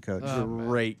 Coach. Thank you, Coach. Oh, man.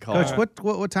 Great call. Coach,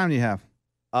 what time do you have?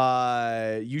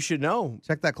 You should know.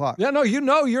 Check that clock. Yeah, no, you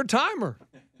know your timer,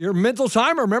 your mental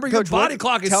timer. Remember, your Coach, body what-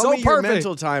 clock is tell so me your perfect.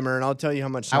 mental timer, and I'll tell you how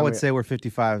much time I would say we're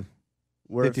 55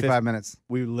 we're at 55 minutes.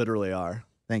 We literally are.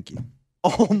 Thank you.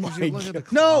 Oh, Did my you look at the God.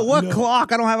 clock? No, what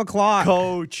clock? I don't have a clock.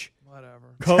 Coach.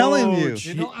 Whatever. Telling you. Coach.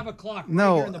 You don't have a clock. Right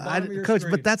No, here in the bottom of your Coach,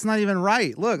 screen. but that's not even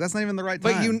right. Look, that's not even the right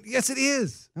time. But yes, it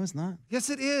is. No, it's not. Yes,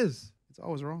 it is. It's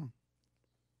always wrong.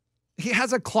 He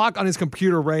has a clock on his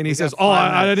computer, Ray, and he We says, got "Oh,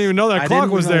 5 I didn't even know that I clock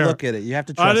didn't was even there. Look at it. You have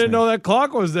to trust I didn't me. know that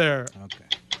clock was there." Okay.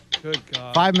 Good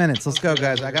God. 5 minutes. Let's go,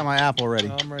 guys. I got my apple ready.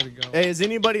 I'm ready to go. Hey, is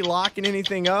anybody locking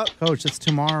anything up? Coach, it's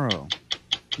tomorrow.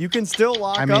 You can still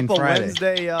lock I mean up a Friday.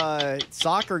 Wednesday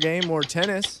soccer game or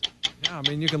tennis. Yeah, I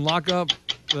mean, you can lock up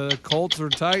the Colts or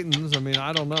Titans. I mean,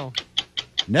 I don't know.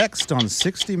 Next on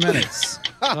 60 Minutes.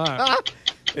 All right.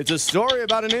 It's a story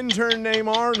about an intern named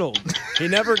Arnold. He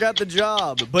never got the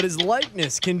job, but his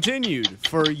likeness continued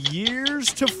for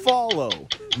years to follow.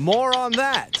 More on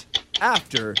that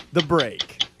after the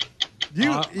break.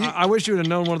 I wish you would have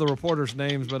known one of the reporters'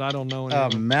 names, but I don't know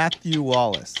anyone. Matthew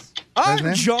Wallace.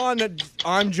 I'm John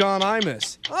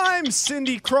Imus. I'm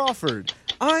Cindy Crawford.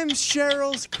 I'm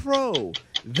Cheryl's Crow.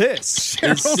 This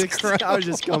is 60. I was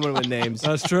just coming with names.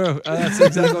 That's true. That's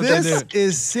exactly what they This do.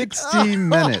 is 60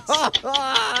 Minutes.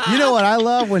 You know what I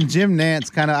love? When Jim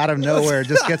Nantz kind of out of nowhere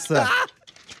just gets the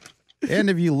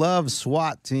And if you love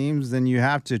SWAT teams, then you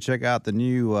have to check out the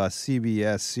new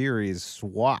CBS series,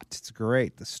 SWAT. It's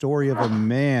great. The story of a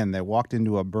man that walked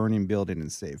into a burning building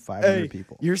and saved 500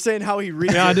 people. You're saying how he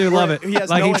reads Yeah, I do love it. He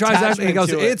has like no he tries to, attachment he goes,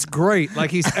 to it. it's great.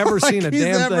 Like he's ever seen a He's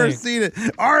damn never thing. seen it.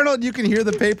 Arnold, you can hear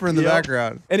the paper in the Yep.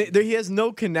 background. And he has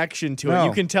no connection to it. No.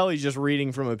 You can tell he's just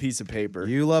reading from a piece of paper.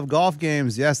 You love golf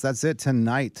games. Yes, that's it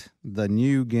tonight. The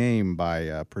new game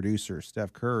by producer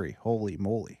Steph Curry. Holy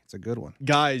moly. It's a good one.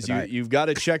 Guys, Tonight. you've got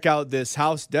to check out this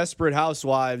Desperate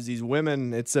Housewives. These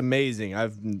women, it's amazing.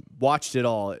 I've watched it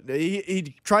all.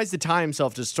 He tries to tie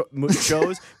himself to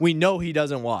shows we know he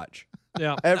doesn't watch.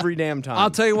 Yeah. Every damn time. I'll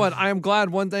tell you what, I am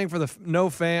glad one thing for the no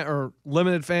fan or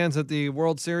limited fans at the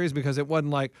World Series, because it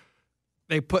wasn't like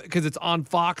they put, because it's on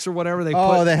Fox or whatever. They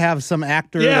they have some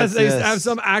actor. Yes, they that's have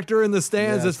some actor in the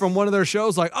stands Yes. that's from one of their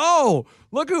shows. Like, oh,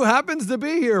 look who happens to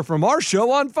be here from our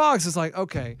show on Fox. It's like,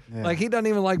 okay, Yeah. like he doesn't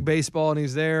even like baseball, and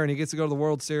he's there, and he gets to go to the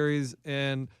World Series,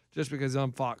 and just because he's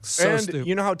on Fox, so and stupid.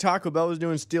 you know how Taco Bell was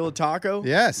doing Steal a Taco?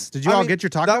 Yes. Did you all get your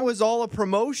taco? That was all a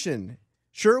promotion.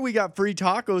 Sure, we got free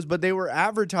tacos, but they were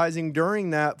advertising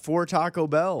during that for Taco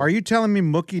Bell. Are you telling me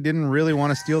Mookie didn't really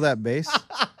want to steal that base?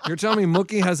 You're telling me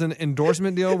Mookie has an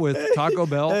endorsement deal with Taco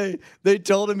Bell? Hey, they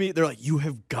told me, they're like, you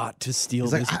have got to steal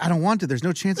He's this. like, I don't want to. There's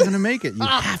no chance I'm going to make it. You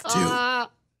have to.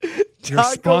 Your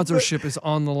sponsorship is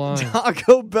on the line.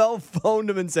 Taco Bell phoned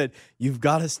him and said, you've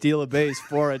got to steal a base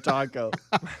for a taco.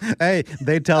 Hey,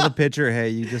 they tell the pitcher, hey,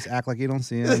 you just act like you don't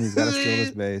see him. He's got to steal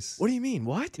this base. What do you mean?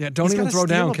 What? Yeah, don't He's even gotta throw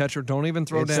down, steal catcher. Don't even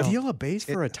throw down. Steal a base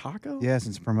for a taco? Yes,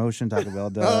 it's promotion Taco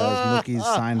Bell does. Mookie's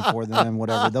signed for them,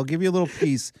 whatever. They'll give you a little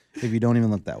piece if you don't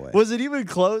even look that way. Was it even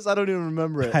close? I don't even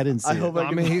remember it. I didn't see it. hope I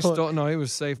mean, he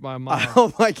was safe by a I mile.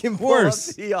 hope I can pull up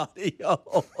Worse. the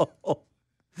audio.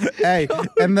 Hey,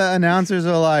 and the announcers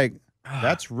are like,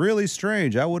 that's really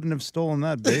strange. I wouldn't have stolen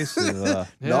that base. Yeah,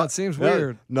 it seems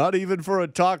weird. Not even for a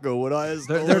taco would I have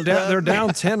stolen They're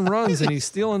down 10 runs, and he's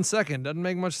stealing second. Doesn't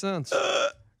make much sense.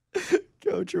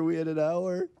 Coach, are we at an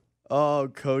hour? Oh,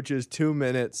 coaches, 2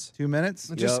 minutes. 2 minutes?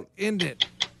 Just end it.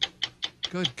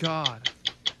 Good God.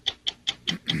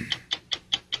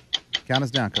 Count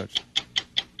us down, Coach.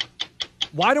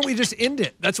 Why don't we just end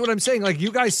it? That's what I'm saying. Like,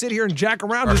 you guys sit here and jack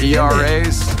around. Just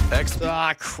ERAs.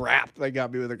 Ah, crap. They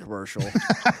got me with a commercial.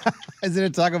 Is it a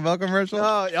Taco Bell commercial?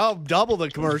 Oh, I'll double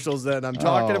the commercials then. I'm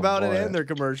talking Oh, about it boy. and their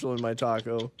commercial in my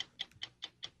taco.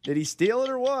 Did he steal it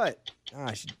or what?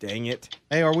 Gosh, dang it.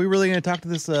 Hey, are we really going to talk to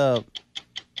this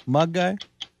mug guy?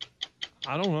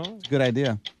 I don't know. Good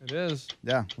idea. It is.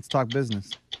 Yeah, let's talk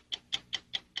business.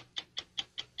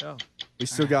 Yeah. We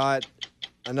still got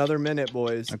another minute,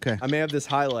 boys. Okay. I may have this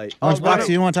highlight. Lunchbox,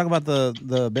 you want to talk about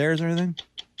the Bears or anything?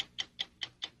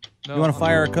 No, You want to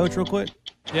fire a coach real quick?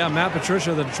 Yeah, Matt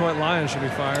Patricia, the Detroit Lions, should be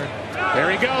fired. There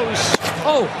he goes.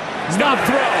 Oh, stop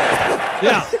throw.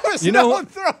 Yeah. You know what?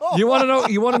 throw. You want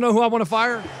to know who I want to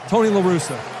fire? Tony La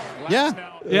Russa. Yeah.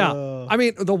 Yeah. I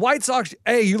mean, the White Sox,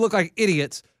 you look like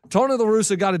idiots. Tony La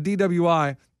Russa got a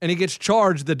DWI, and he gets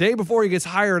charged the day before he gets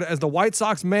hired as the White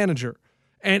Sox manager.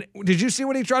 And did you see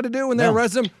what he tried to do when they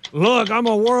arrested him? Look, I'm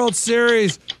a World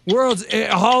Series,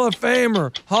 Hall of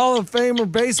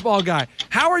Famer baseball guy.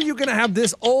 How are you going to have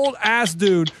this old-ass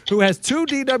dude who has 2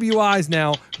 DWIs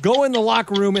now go in the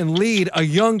locker room and lead a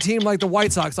young team like the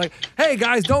White Sox? Like, hey,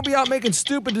 guys, don't be out making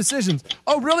stupid decisions.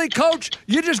 Oh, really, coach?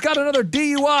 You just got another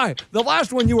DUI. The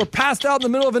last one, you were passed out in the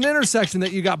middle of an intersection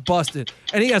that you got busted.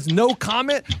 And he has no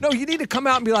comment? No, you need to come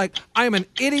out and be like, I am an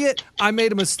idiot. I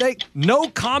made a mistake. No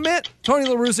comment? Tony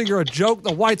La Russa, you're a joke.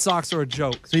 The White Sox are a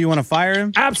joke. So you want to fire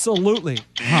him? Absolutely.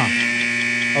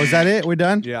 Oh, is that it? We're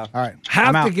done? Yeah. All right. Have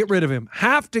I'm to out. get rid of him.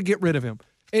 Have to get rid of him.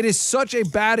 It is such a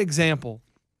bad example.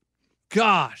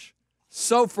 Gosh,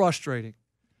 so frustrating.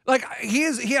 Like he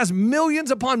has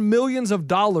millions upon millions of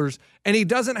dollars, and he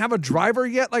doesn't have a driver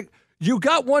yet. Like you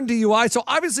got 1 DUI, so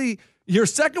obviously your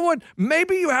second one,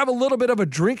 maybe you have a little bit of a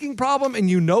drinking problem, and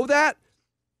you know that.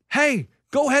 Hey,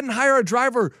 go ahead and hire a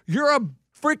driver. You're a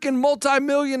freaking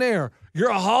multimillionaire. You're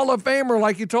a Hall of Famer,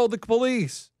 like you told the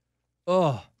police.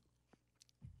 Ugh.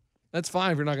 That's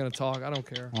fine if you're not going to talk. I don't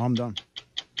care. Well, I'm done.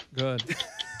 Good.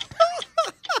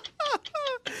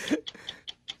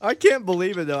 I can't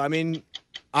believe it, though. I mean,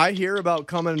 I hear about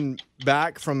coming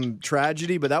back from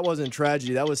tragedy, but that wasn't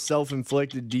tragedy. That was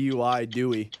self-inflicted DUI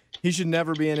Dewey. He should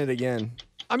never be in it again.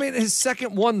 I mean, his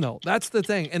second one, though. That's the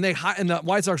thing. And the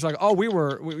White Sox are like, oh, we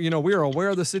were aware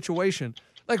of the situation.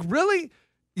 Like, really?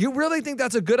 You really think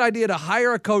that's a good idea to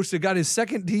hire a coach that got his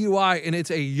second DUI and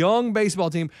it's a young baseball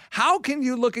team? How can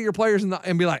you look at your players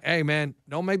and be like, hey, man,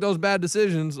 don't make those bad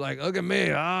decisions. Like, look at me.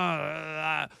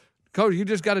 Coach, you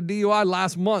just got a DUI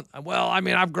last month. Well, I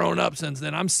mean, I've grown up since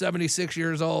then. I'm 76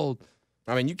 years old.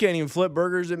 I mean, you can't even flip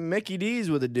burgers at Mickey D's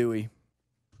with a Dewey.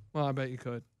 Well, I bet you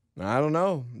could. I don't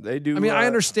know. They do. I mean, I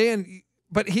understand,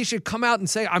 but he should come out and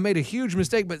say, I made a huge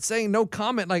mistake, but saying no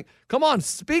comment, like, come on,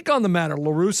 speak on the matter,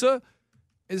 La Russa.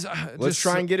 Let's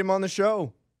try and get him on the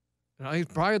show. He's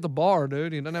probably at the bar,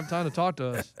 dude. He doesn't have time to talk to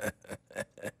us.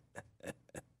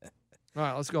 All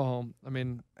right, let's go home. I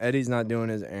mean, Eddie's not doing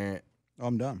his errand. Oh,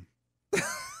 I'm done.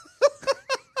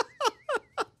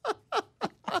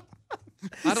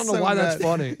 I don't know why mad. that's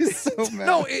funny. He's so mad.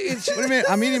 No, it's What do you mean?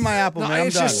 I'm eating my apple, man. I'm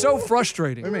it's done. just so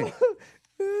frustrating. What do you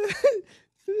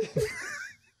mean?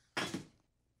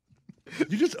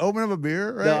 You just open up a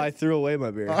beer, right? No, I threw away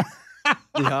my beer.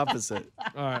 The opposite.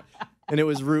 All right. And it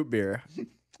was root beer.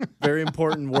 Very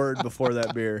important word before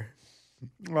that beer.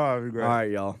 Oh, that'd be great. All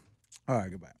right, y'all. All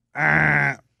right,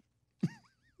 goodbye.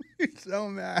 You're so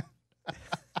mad.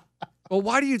 Well,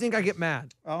 why do you think I get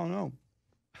mad? I don't know.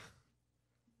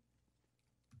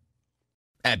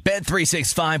 At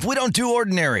Bet365, we don't do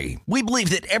ordinary. We believe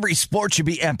that every sport should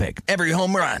be epic. Every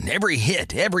home run, every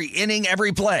hit, every inning,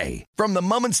 every play. From the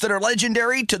moments that are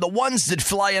legendary to the ones that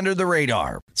fly under the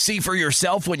radar. See for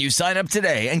yourself when you sign up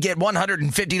today and get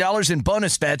 $150 in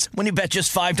bonus bets when you bet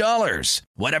just $5.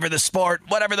 Whatever the sport,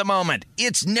 whatever the moment,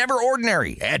 it's never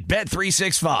ordinary at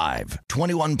Bet365.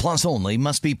 21 plus only.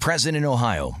 Must be present in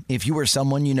Ohio. If you or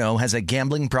someone you know has a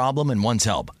gambling problem and wants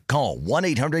help, call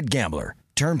 1-800-GAMBLER.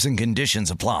 Terms and conditions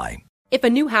apply. If a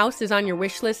new house is on your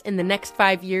wish list in the next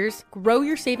 5 years, grow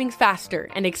your savings faster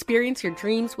and experience your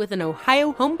dreams with an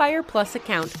Ohio Homebuyer Plus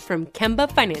account from Kemba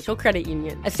Financial Credit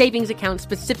Union. A savings account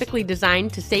specifically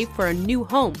designed to save for a new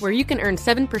home where you can earn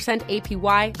 7%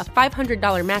 APY, a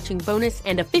 $500 matching bonus,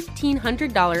 and a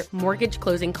 $1,500 mortgage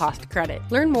closing cost credit.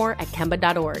 Learn more at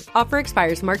Kemba.org. Offer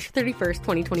expires March 31st,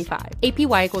 2025.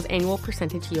 APY equals annual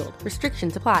percentage yield.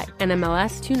 Restrictions apply.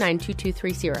 NMLS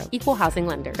 292230. Equal housing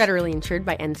lender. Federally insured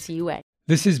by NCUA.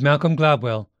 This is Malcolm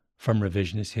Gladwell from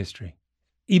Revisionist History.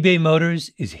 eBay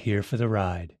Motors is here for the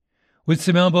ride. With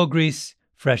some elbow grease,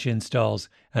 fresh installs,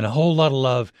 and a whole lot of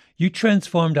love, you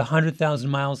transformed 100,000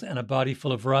 miles and a body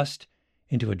full of rust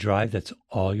into a drive that's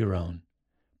all your own.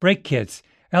 Brake kits,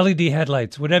 LED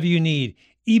headlights, whatever you need,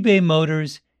 eBay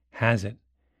Motors has it.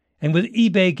 And with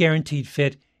eBay Guaranteed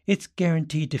Fit, it's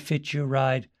guaranteed to fit your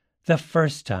ride the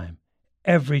first time,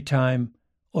 every time,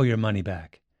 or your money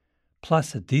back.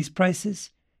 Plus, at these prices,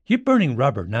 you're burning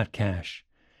rubber, not cash.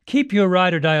 Keep your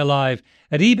ride or die alive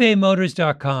at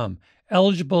ebaymotors.com.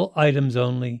 Eligible items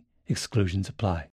only. Exclusions apply.